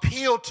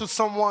appeal to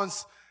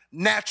someone's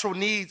natural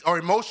needs or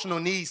emotional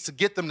needs to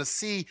get them to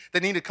see they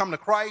need to come to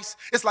Christ,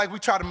 it's like we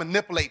try to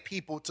manipulate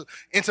people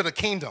into the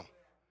kingdom.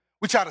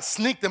 We try to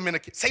sneak them in.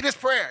 Say this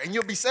prayer and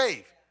you'll be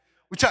saved.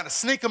 We try to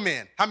sneak them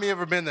in. How many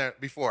ever been there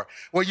before?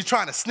 Where you're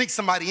trying to sneak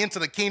somebody into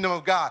the kingdom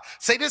of God.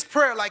 Say this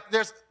prayer like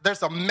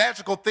there's a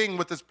magical thing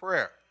with this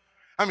prayer.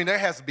 There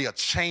has to be a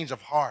change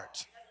of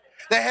heart.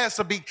 There has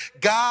to be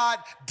God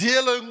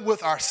dealing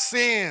with our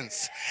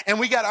sins. And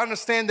we got to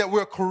understand that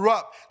we're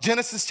corrupt.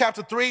 Genesis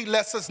chapter 3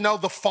 lets us know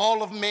the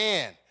fall of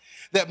man.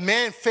 That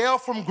man fell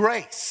from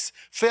grace,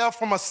 fell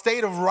from a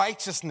state of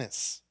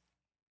righteousness.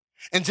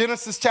 And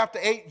Genesis chapter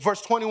 8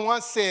 verse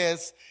 21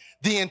 says,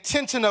 the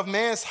intention of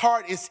man's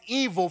heart is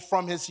evil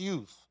from his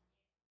youth.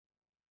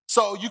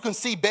 So you can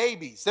see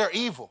babies, they're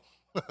evil.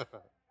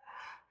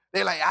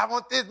 They're like, I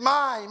want this,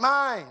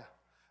 mine.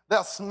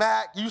 They'll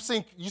smack. You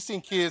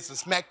seen kids that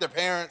smack their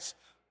parents.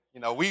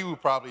 We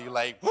would probably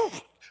like,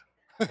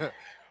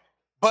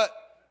 but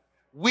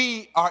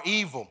we are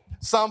evil.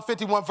 Psalm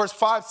 51 verse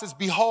 5 says,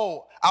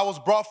 behold, I was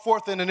brought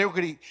forth in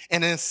iniquity,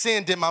 and in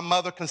sin did my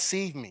mother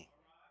conceive me.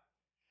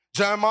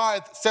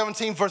 Jeremiah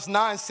 17 verse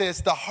 9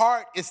 says, the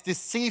heart is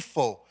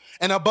deceitful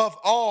and above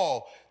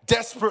all,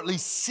 desperately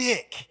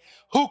sick.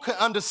 Who can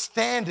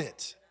understand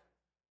it?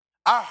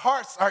 Our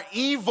hearts are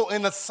evil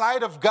in the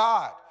sight of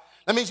God.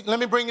 Let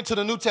me bring it to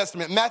the New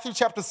Testament. Matthew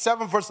chapter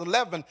 7 verse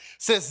 11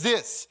 says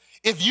this,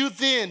 if you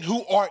then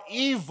who are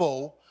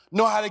evil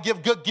know how to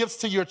give good gifts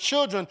to your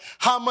children,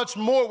 how much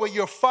more will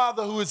your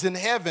Father who is in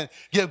heaven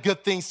give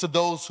good things to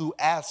those who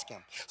ask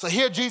him? So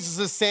here Jesus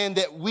is saying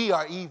that we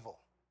are evil.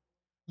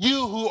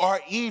 You who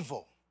are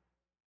evil.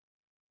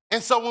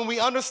 And so when we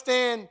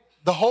understand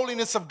the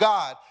holiness of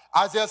God,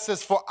 Isaiah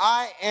says, for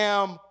I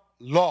am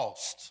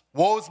lost.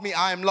 Woe is me,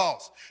 I am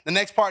lost. The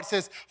next part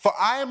says, for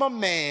I am a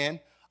man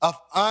of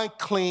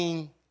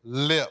unclean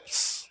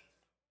lips.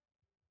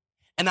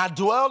 And I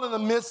dwell in the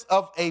midst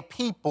of a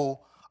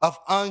people of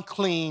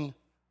unclean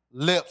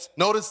lips.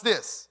 Notice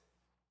this,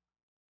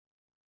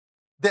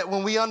 that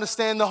when we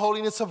understand the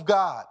holiness of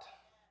God,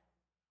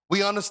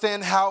 we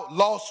understand how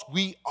lost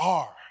we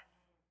are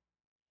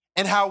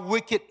and how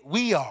wicked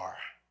we are.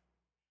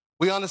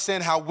 We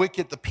understand how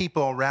wicked the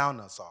people around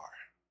us are.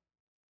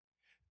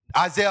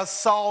 Isaiah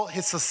saw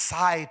his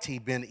society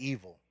being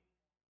evil.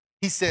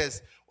 He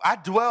says, I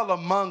dwell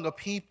among a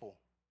people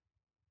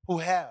who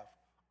have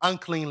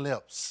unclean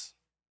lips.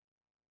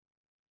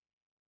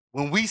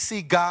 When we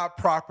see God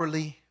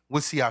properly,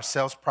 we see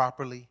ourselves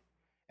properly,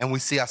 and we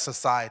see our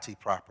society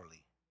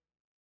properly.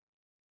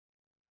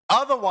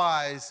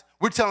 Otherwise,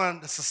 we're telling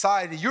the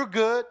society, you're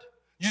good.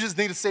 You just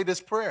need to say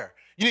this prayer.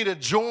 You need to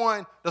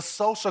join the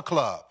social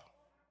club.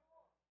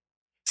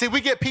 See,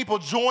 we get people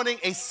joining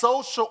a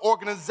social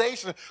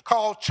organization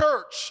called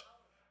church,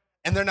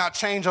 and they're not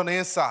changed on the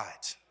inside.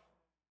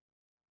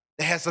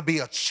 There has to be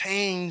a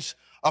change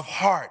of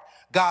heart.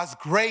 God's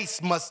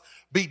grace must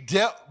be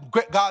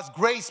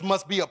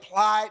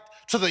applied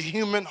to the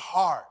human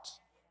heart.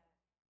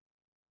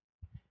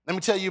 Let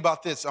me tell you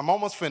about this. I'm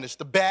almost finished.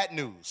 The bad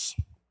news.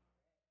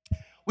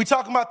 We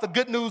talking about the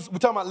good news. We're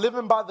talking about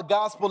living by the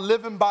gospel,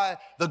 living by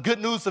the good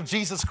news of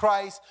Jesus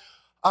Christ.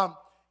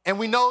 And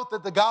we know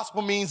that the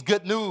gospel means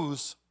good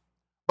news.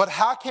 But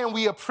how can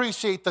we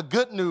appreciate the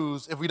good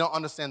news if we don't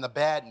understand the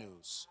bad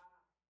news?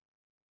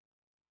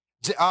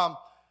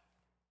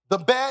 The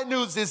bad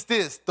news is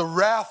this, the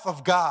wrath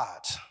of God.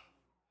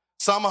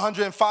 Psalm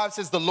 105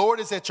 says, the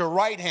Lord is at your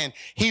right hand.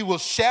 He will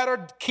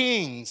shatter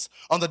kings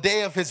on the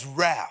day of his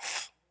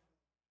wrath.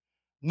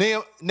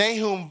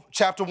 Nahum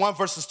chapter 1,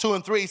 verses 2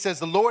 and 3 says,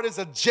 the Lord is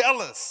a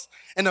jealous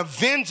and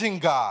avenging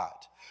God.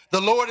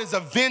 The Lord is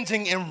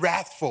avenging and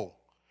wrathful.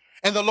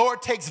 And the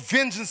Lord takes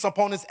vengeance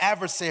upon his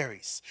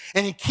adversaries.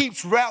 And he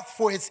keeps wrath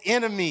for his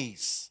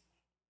enemies.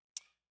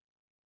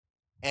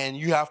 And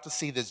you have to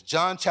see this.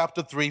 John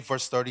chapter 3,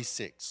 verse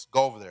 36.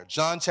 Go over there.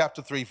 John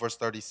chapter 3, verse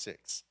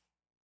 36.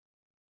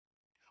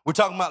 We're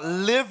talking about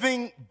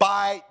living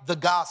by the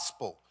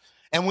gospel.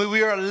 And when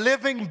we are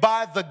living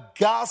by the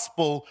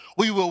gospel,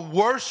 we will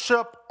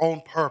worship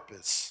on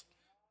purpose.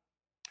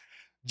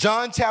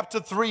 John chapter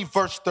 3,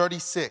 verse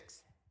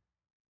 36.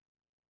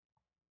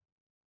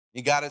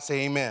 You got it?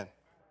 Say amen.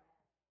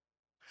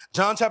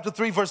 John chapter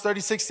 3, verse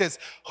 36 says,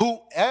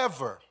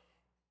 whoever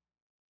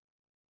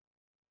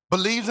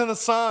believes in the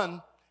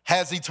Son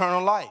has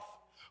eternal life.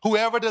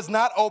 Whoever does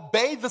not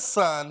obey the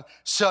Son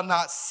shall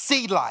not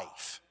see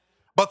life,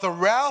 but the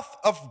wrath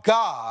of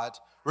God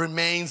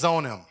remains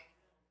on him.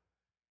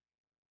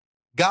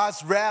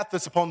 God's wrath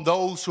is upon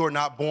those who are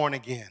not born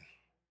again,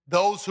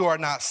 those who are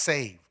not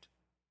saved.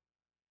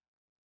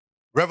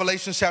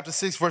 Revelation chapter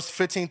 6, verse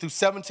 15 through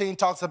 17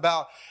 talks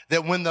about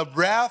that when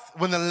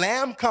the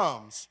Lamb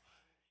comes,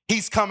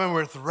 he's coming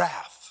with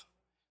wrath.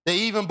 That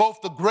even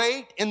both the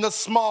great and the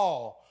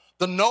small,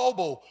 the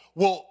noble,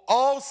 will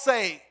all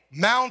say,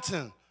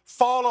 mountain,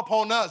 fall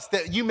upon us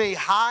that you may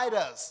hide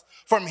us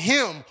from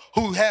him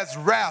who has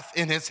wrath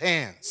in his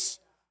hands.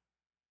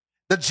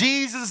 The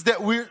Jesus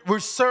that we're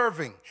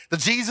serving, the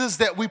Jesus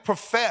that we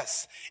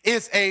profess,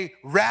 is a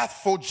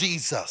wrathful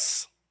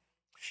Jesus.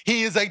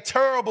 He is a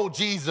terrible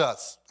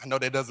Jesus. I know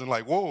that doesn't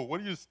like, whoa,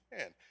 what are you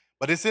saying?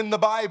 But it's in the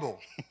Bible.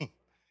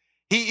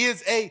 He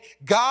is a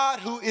God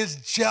who is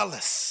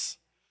jealous,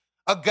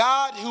 a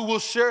God who will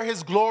share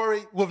his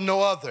glory with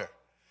no other.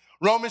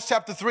 Romans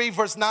chapter 3,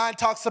 verse 9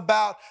 talks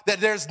about that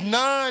there's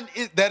none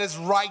that is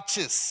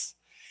righteous.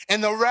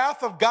 And the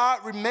wrath of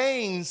God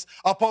remains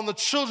upon the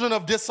children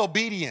of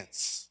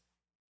disobedience.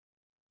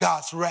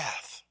 God's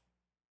wrath.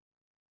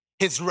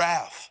 His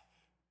wrath.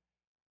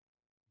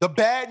 The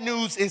bad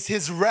news is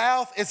his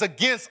wrath is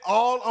against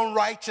all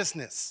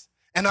unrighteousness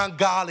and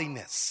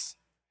ungodliness.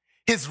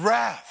 His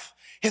wrath,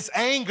 his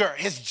anger,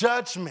 his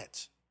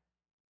judgment.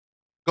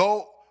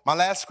 Go, my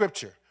last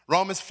scripture,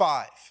 Romans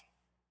 5.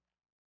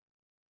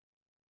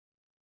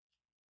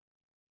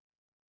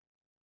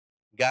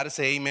 You got to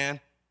say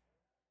amen.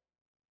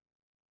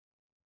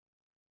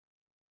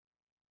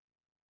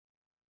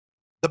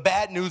 The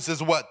bad news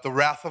is what? The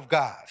wrath of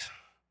God.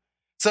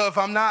 So if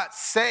I'm not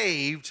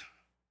saved,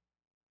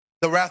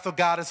 the wrath of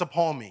God is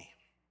upon me.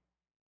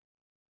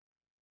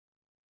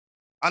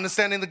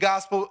 Understanding the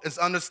gospel is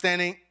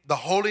understanding the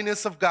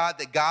holiness of God,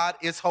 that God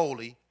is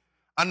holy,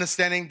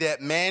 understanding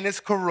that man is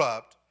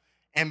corrupt,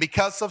 and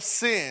because of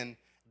sin,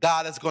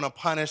 God is going to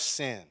punish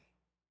sin.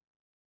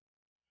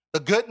 The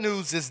good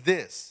news is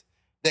this,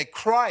 that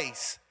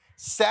Christ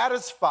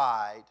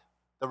satisfied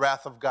the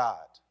wrath of God.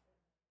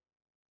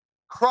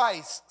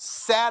 Christ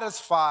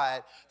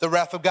satisfied the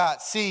wrath of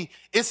God. See,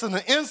 it's an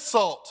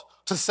insult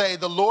to say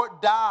the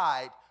Lord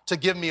died to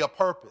give me a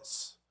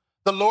purpose.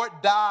 The Lord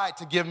died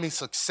to give me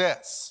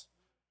success.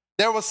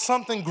 There was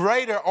something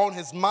greater on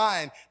his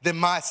mind than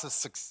my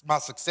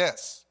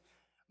success,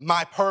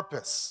 my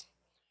purpose.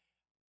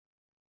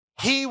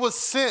 He was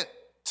sent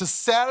to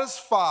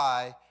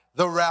satisfy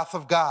the wrath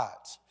of God.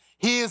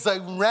 He is a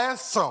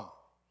ransom.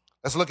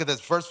 Let's look at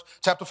this,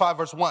 chapter 5,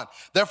 verse 1.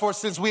 Therefore,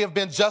 since we have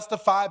been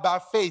justified by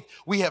faith,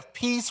 we have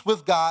peace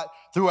with God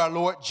through our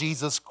Lord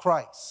Jesus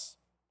Christ.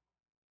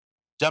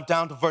 Jump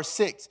down to verse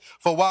 6.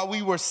 For while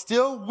we were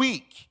still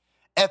weak,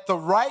 at the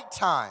right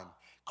time,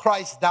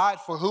 Christ died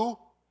for who?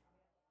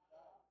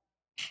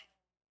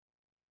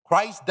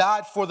 Christ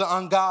died for the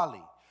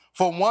ungodly.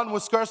 For one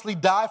would scarcely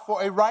die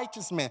for a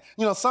righteous man.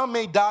 You know, some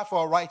may die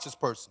for a righteous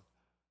person.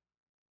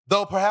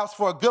 Though perhaps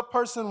for a good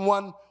person,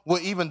 one will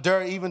even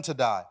dare even to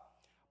die.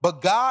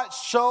 But God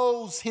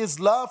shows his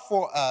love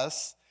for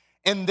us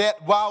in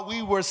that while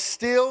we were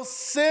still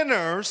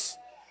sinners,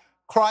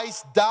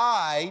 Christ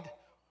died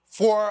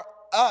for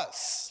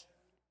us.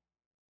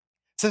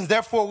 Since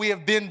therefore we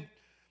have been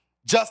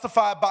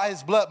justified by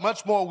his blood,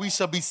 much more we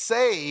shall be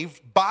saved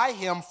by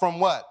him from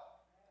what?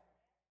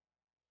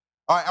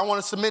 All right, I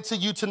want to submit to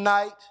you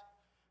tonight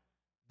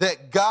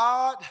that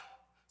God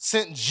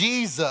sent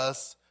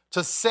Jesus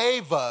to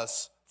save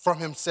us from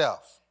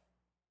himself.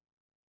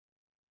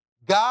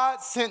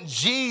 God sent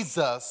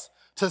Jesus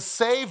to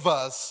save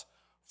us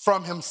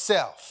from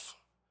himself.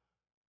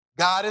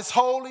 God is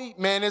holy,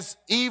 man is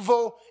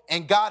evil,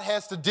 and God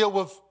has to deal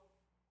with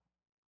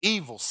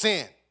evil,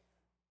 sin.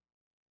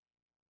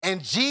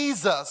 And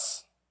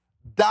Jesus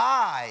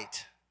died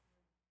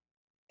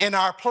in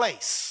our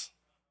place.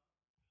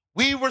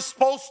 We were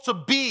supposed to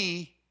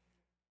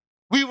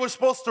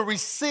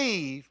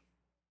receive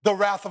the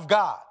wrath of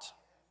God.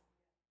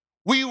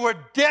 We were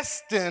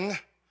destined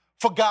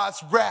for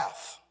God's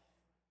wrath.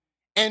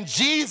 And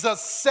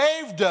Jesus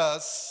saved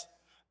us,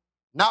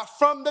 not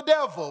from the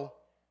devil,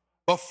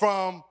 but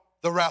from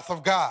the wrath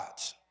of God.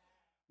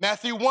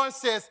 Matthew 1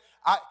 says,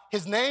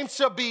 his name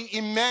shall be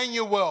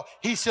Emmanuel.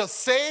 He shall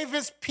save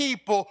his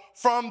people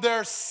from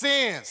their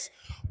sins.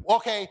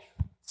 Okay,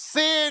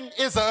 sin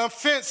is an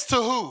offense to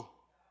who?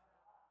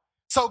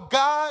 So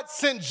God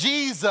sent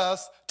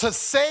Jesus to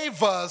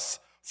save us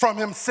from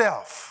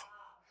himself.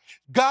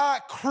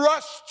 God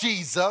crushed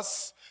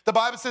Jesus. The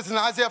Bible says in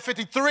Isaiah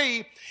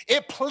 53,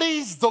 it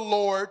pleased the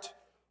Lord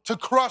to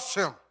crush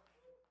him.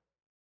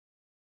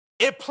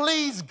 It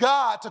pleased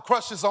God to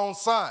crush his own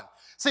son.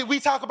 See, we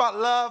talk about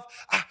love.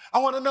 I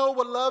want to know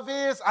what love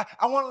is.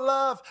 I want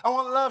love. I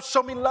want love.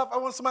 Show me love. I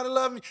want somebody to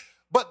love me.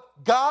 But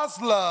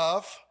God's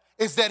love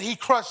is that he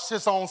crushed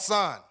his own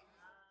son.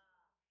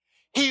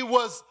 He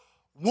was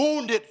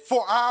wounded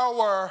for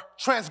our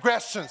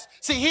transgressions.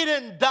 See, he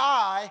didn't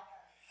die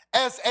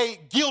as a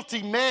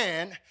guilty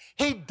man.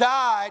 He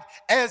died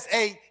as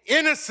an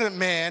innocent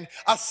man,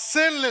 a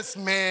sinless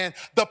man,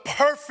 the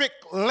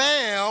perfect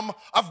Lamb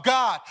of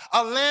God,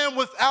 a lamb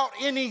without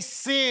any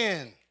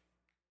sin.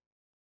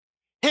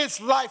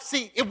 His life,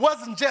 see, it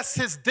wasn't just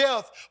his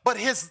death, but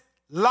his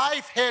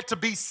life had to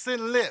be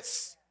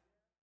sinless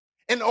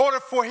in order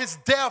for his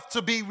death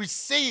to be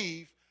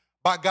received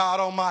by God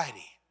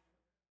Almighty.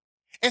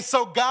 And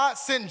so God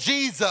sent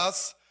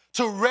Jesus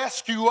to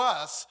rescue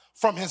us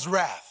from his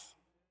wrath.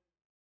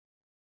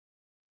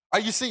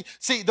 You see,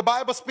 the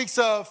Bible speaks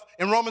of,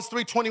 in Romans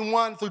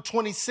 3:21 through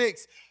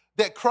 26,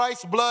 that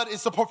Christ's blood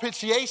is the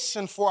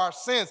propitiation for our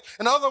sins.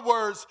 In other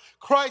words,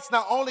 Christ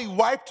not only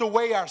wiped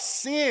away our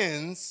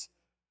sins,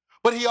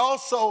 but he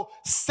also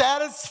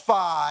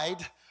satisfied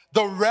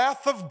the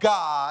wrath of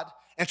God,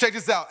 and check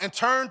this out, and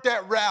turned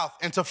that wrath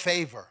into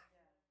favor.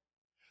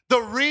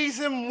 The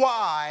reason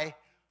why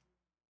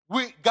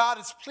God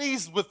is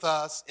pleased with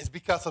us is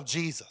because of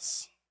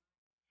Jesus.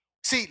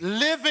 See,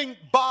 living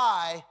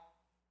by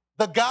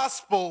the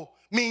gospel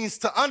means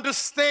to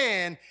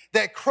understand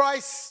that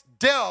Christ's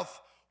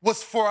death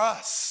was for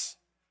us,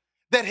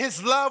 that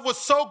his love was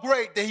so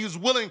great that he was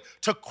willing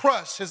to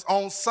crush his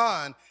own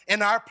son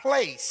in our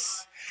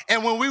place.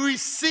 And when we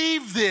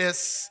receive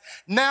this,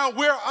 now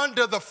we're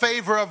under the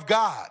favor of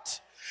God.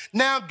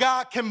 Now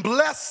God can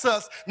bless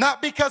us,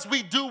 not because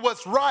we do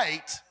what's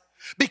right,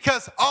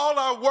 because all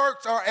our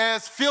works are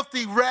as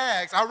filthy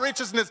rags. Our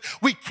righteousness,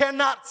 we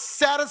cannot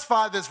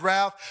satisfy this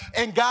wrath,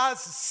 and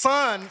God's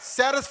son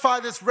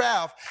satisfied this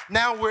wrath.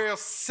 Now we're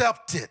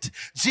accepted.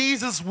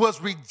 Jesus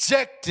was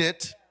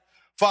rejected.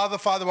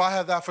 Father, why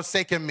have thou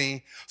forsaken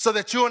me? So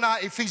that you and I,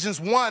 Ephesians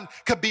 1,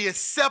 could be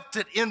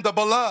accepted in the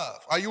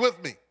beloved. Are you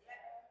with me?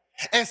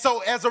 And so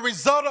as a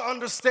result of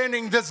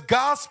understanding this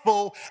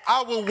gospel,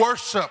 I will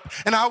worship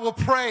and I will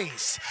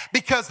praise,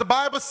 because the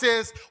Bible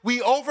says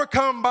we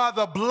overcome by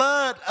the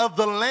blood of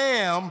the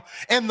Lamb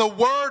and the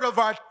word of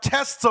our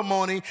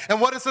testimony. And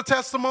what is the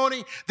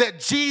testimony? That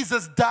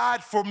Jesus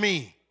died for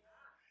me.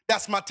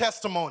 That's my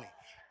testimony.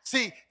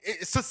 See,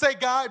 it's to say,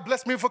 God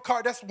bless me with a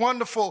car, that's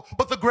wonderful.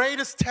 But the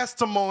greatest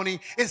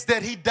testimony is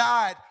that he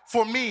died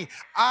for me.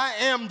 I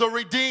am the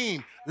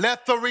redeemed.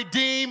 Let the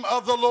redeemed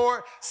of the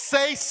Lord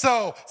say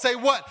so. Say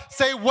what?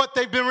 Say what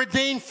they've been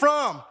redeemed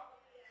from.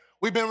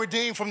 We've been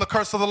redeemed from the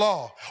curse of the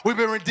law. We've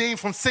been redeemed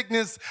from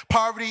sickness,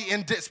 poverty,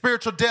 and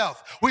spiritual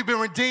death. We've been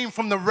redeemed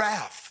from the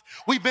wrath.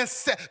 We've been,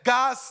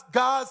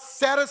 God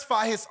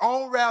satisfied his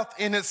own wrath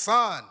in his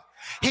son.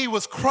 He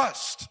was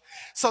crushed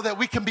so that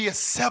we can be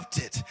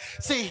accepted.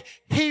 See,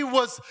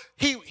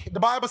 the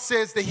Bible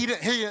says that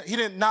he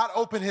did not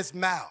open his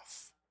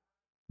mouth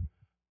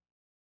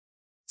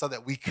so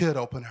that we could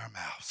open our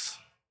mouths.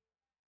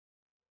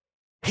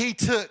 He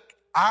took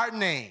our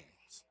names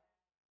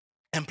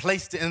and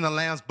placed it in the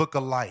Lamb's book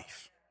of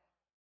life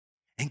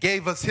and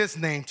gave us his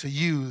name to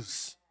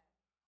use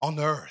on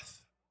the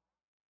earth.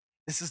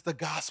 This is the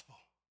gospel.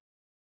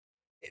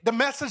 The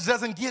message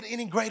doesn't get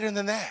any greater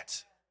than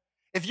that.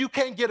 If you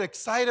can't get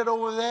excited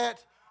over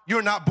that,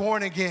 you're not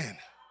born again.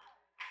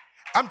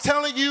 I'm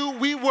telling you,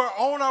 we were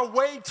on our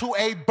way to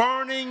a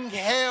burning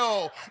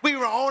hell. We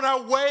were on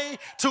our way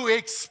to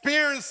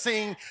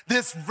experiencing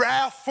this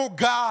wrathful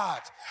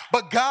God.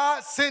 But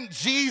God sent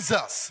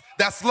Jesus.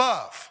 That's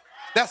love.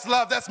 That's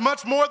love. That's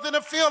much more than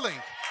a feeling.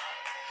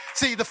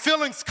 See, the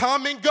feelings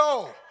come and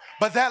go.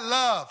 But that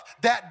love,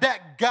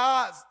 that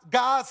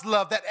God's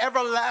love, that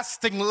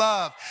everlasting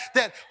love,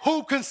 that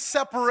who can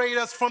separate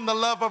us from the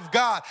love of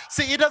God?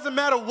 See, it doesn't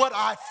matter what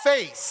I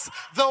face.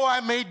 Though I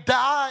may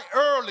die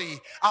early,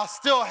 I'll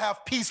still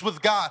have peace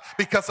with God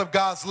because of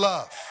God's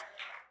love.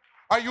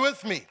 Are you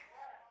with me?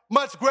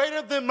 Much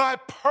greater than my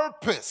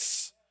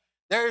purpose,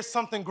 there is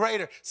something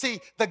greater.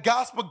 See, the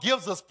gospel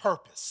gives us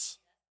purpose.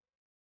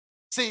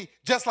 See,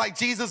 just like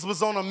Jesus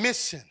was on a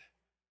mission,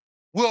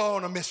 we're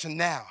on a mission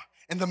now.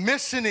 And the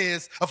mission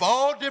is, of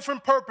all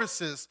different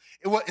purposes,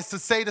 it's to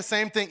say the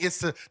same thing. It's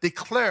to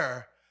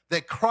declare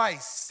that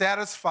Christ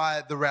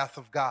satisfied the wrath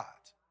of God.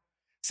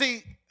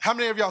 See, how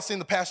many of y'all seen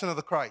The Passion of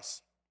the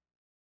Christ?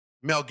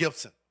 Mel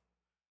Gibson.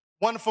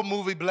 Wonderful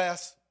movie,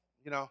 blessed,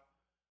 you know.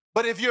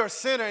 But if you're a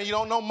sinner and you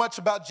don't know much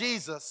about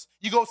Jesus,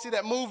 you go see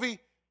that movie,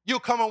 you'll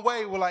come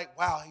away with like,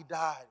 wow, he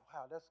died.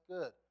 Wow, that's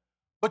good.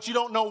 But you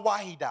don't know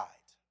why he died.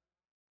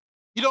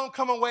 You don't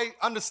come away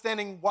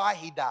understanding why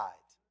he died.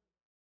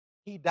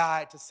 He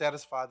died to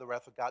satisfy the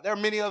wrath of God. There are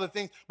many other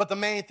things, but the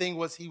main thing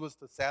was he was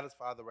to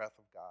satisfy the wrath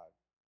of God.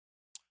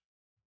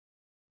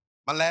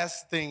 My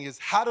last thing is,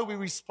 how do we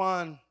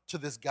respond to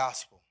this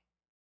gospel?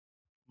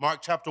 Mark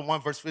chapter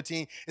 1, verse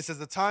 15, it says,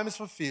 the time is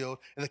fulfilled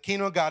and the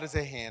kingdom of God is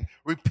at hand.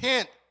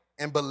 Repent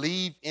and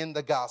believe in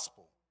the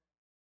gospel.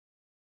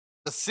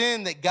 The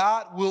sin that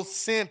God will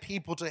send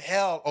people to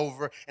hell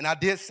over, and I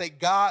did say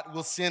God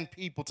will send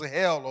people to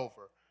hell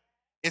over.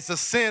 It's a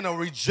sin of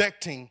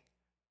rejecting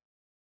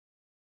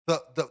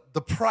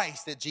the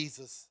price that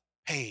Jesus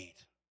paid.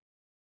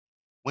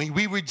 When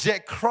we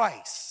reject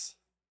Christ,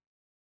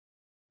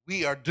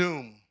 we are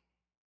doomed.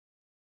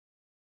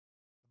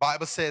 The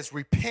Bible says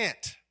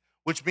repent,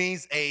 which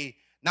means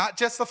not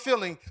just a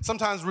feeling.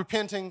 Sometimes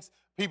repenting,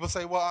 people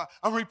say, well,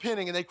 I'm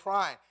repenting, and they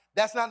cry.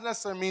 That's not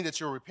necessarily mean that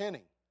you're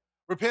repenting.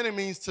 Repenting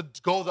means to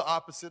go the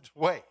opposite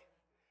way.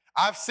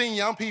 I've seen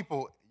young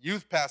people,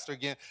 youth pastor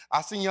again,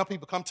 I've seen young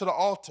people come to the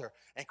altar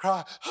and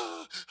cry,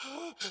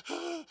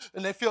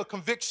 and they feel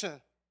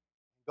conviction.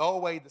 Go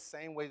away the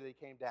same way they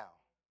came down.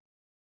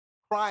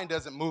 Crying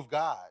doesn't move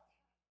God.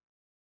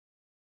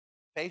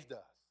 Faith does.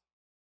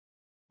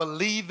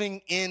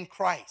 Believing in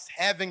Christ,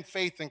 having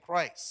faith in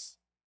Christ.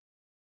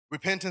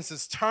 Repentance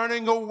is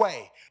turning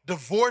away,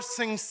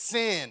 divorcing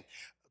sin,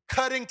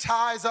 cutting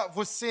ties up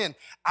with sin.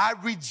 I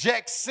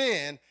reject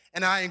sin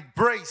and I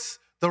embrace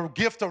the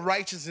gift of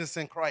righteousness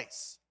in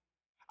Christ.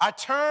 I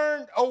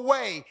turned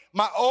away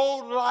my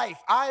old life.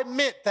 I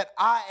admit that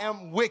I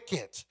am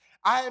wicked.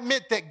 I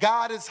admit that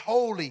God is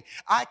holy.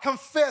 I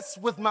confess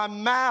with my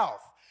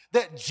mouth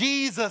that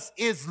Jesus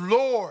is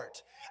Lord.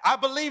 I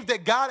believe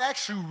that God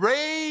actually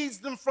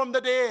raised him from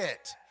the dead.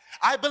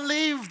 I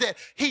believe that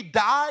he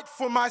died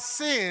for my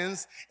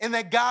sins and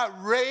that God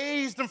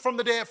raised him from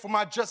the dead for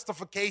my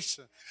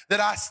justification.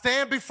 That I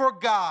stand before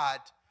God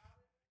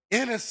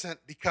innocent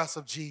because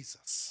of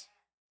Jesus.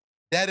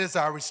 That is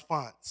our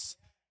response.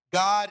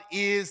 God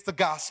is the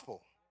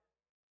gospel.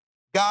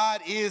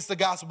 God is the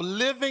gospel.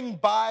 Living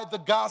by the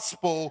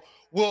gospel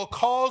will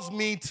cause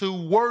me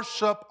to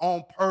worship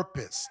on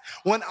purpose.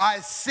 When I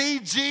see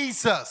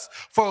Jesus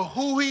for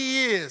who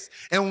he is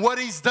and what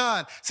he's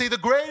done. See, the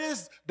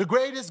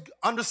greatest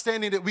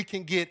understanding that we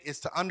can get is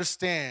to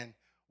understand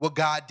what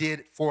God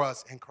did for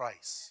us in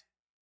Christ.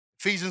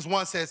 Ephesians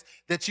 1 says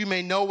that you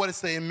may know what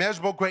is the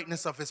immeasurable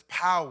greatness of his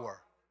power,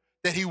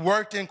 that he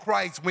worked in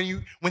Christ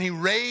when he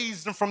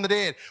raised him from the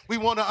dead. We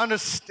want to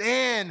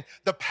understand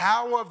the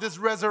power of this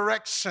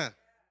resurrection.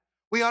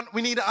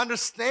 We need to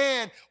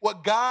understand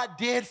what God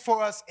did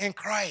for us in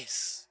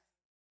Christ.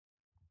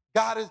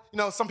 God is,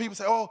 some people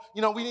say,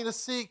 we need to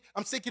seek.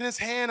 I'm seeking his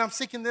hand. I'm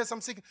seeking this.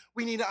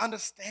 We need to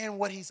understand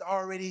what he's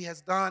already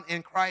has done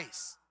in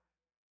Christ.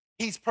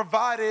 He's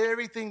provided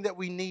everything that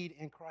we need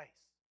in Christ.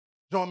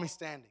 Join me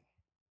standing.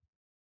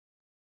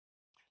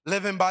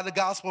 Living by the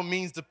gospel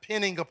means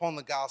depending upon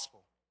the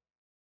gospel.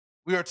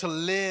 We are to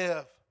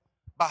live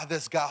by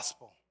this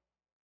gospel.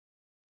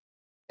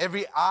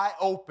 Every eye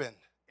open,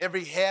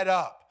 every head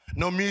up,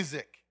 no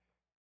music.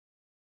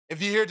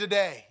 If you're here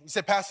today, you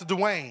say, Pastor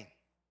Dwayne,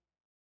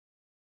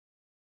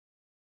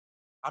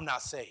 I'm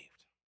not saved.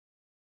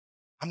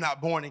 I'm not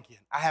born again.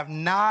 I have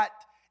not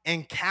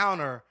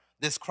encountered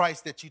this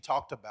Christ that you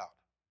talked about.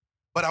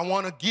 But I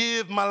want to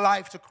give my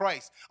life to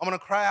Christ. I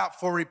want to cry out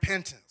for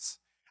repentance.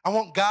 I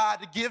want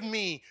God to give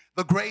me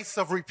the grace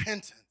of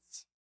repentance.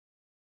 If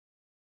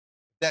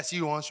that's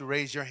you, I want you to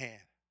raise your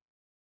hand.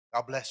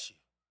 God bless you.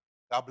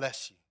 God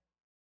bless you.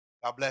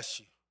 God bless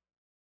you.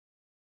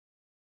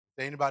 Is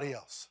there anybody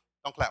else?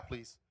 Don't clap,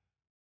 please.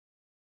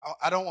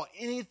 I don't want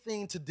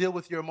anything to deal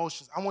with your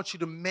emotions. I want you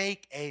to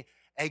make a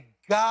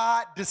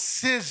God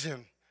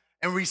decision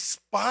and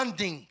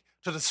responding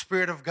to the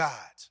Spirit of God.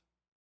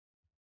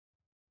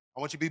 I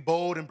want you to be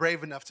bold and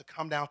brave enough to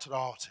come down to the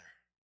altar.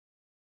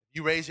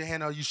 You raise your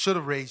hand, or you should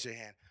have raised your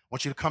hand. I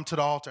want you to come to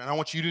the altar, and I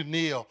want you to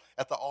kneel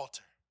at the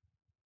altar.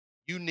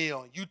 You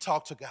kneel, you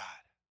talk to God.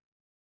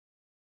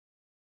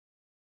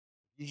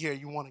 You hear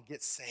you want to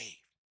get saved,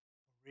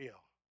 for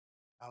real.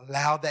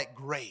 Allow that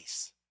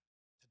grace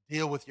to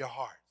deal with your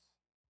heart.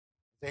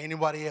 Is there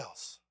anybody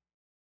else?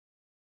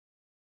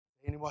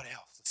 Anybody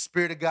else? The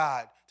Spirit of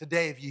God,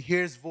 today, if you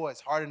hear his voice,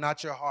 harden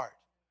not your heart.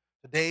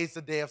 Today is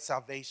the day of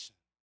salvation.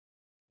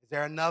 Is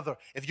there another?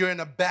 If you're in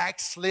a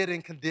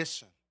backslidden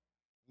condition,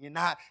 you're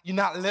not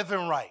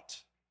living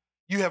right.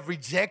 You have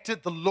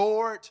rejected the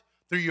Lord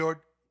through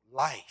your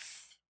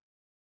life.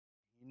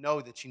 You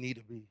know that you need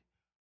to be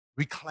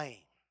reclaimed.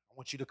 I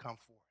want you to come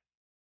forward.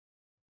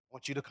 I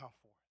want you to come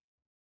forward.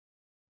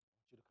 I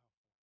want you to come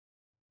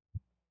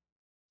forward.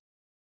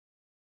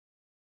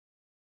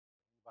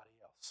 Anybody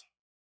else?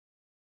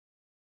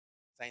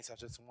 Saints, I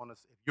just want to,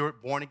 if you're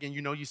born again,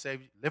 you know you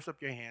saved, lift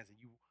up your hands and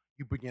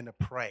you begin to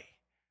pray.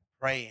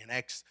 Pray and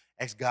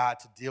ask God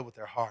to deal with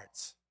their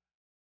hearts.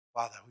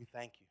 Father, we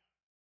thank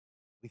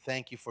you. We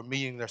thank you for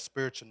meeting their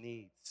spiritual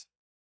needs.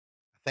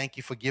 Thank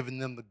you for giving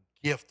them the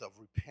gift of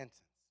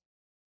repentance.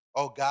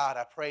 Oh God,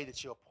 I pray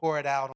that you'll pour it out